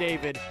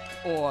David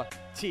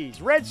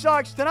Ortiz. Red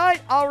Sox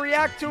tonight. I'll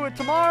react to it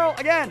tomorrow.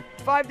 Again,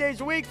 5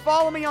 days a week.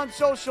 Follow me on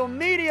social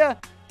media.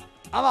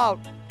 I'm out.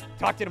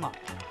 Talk to you tomorrow.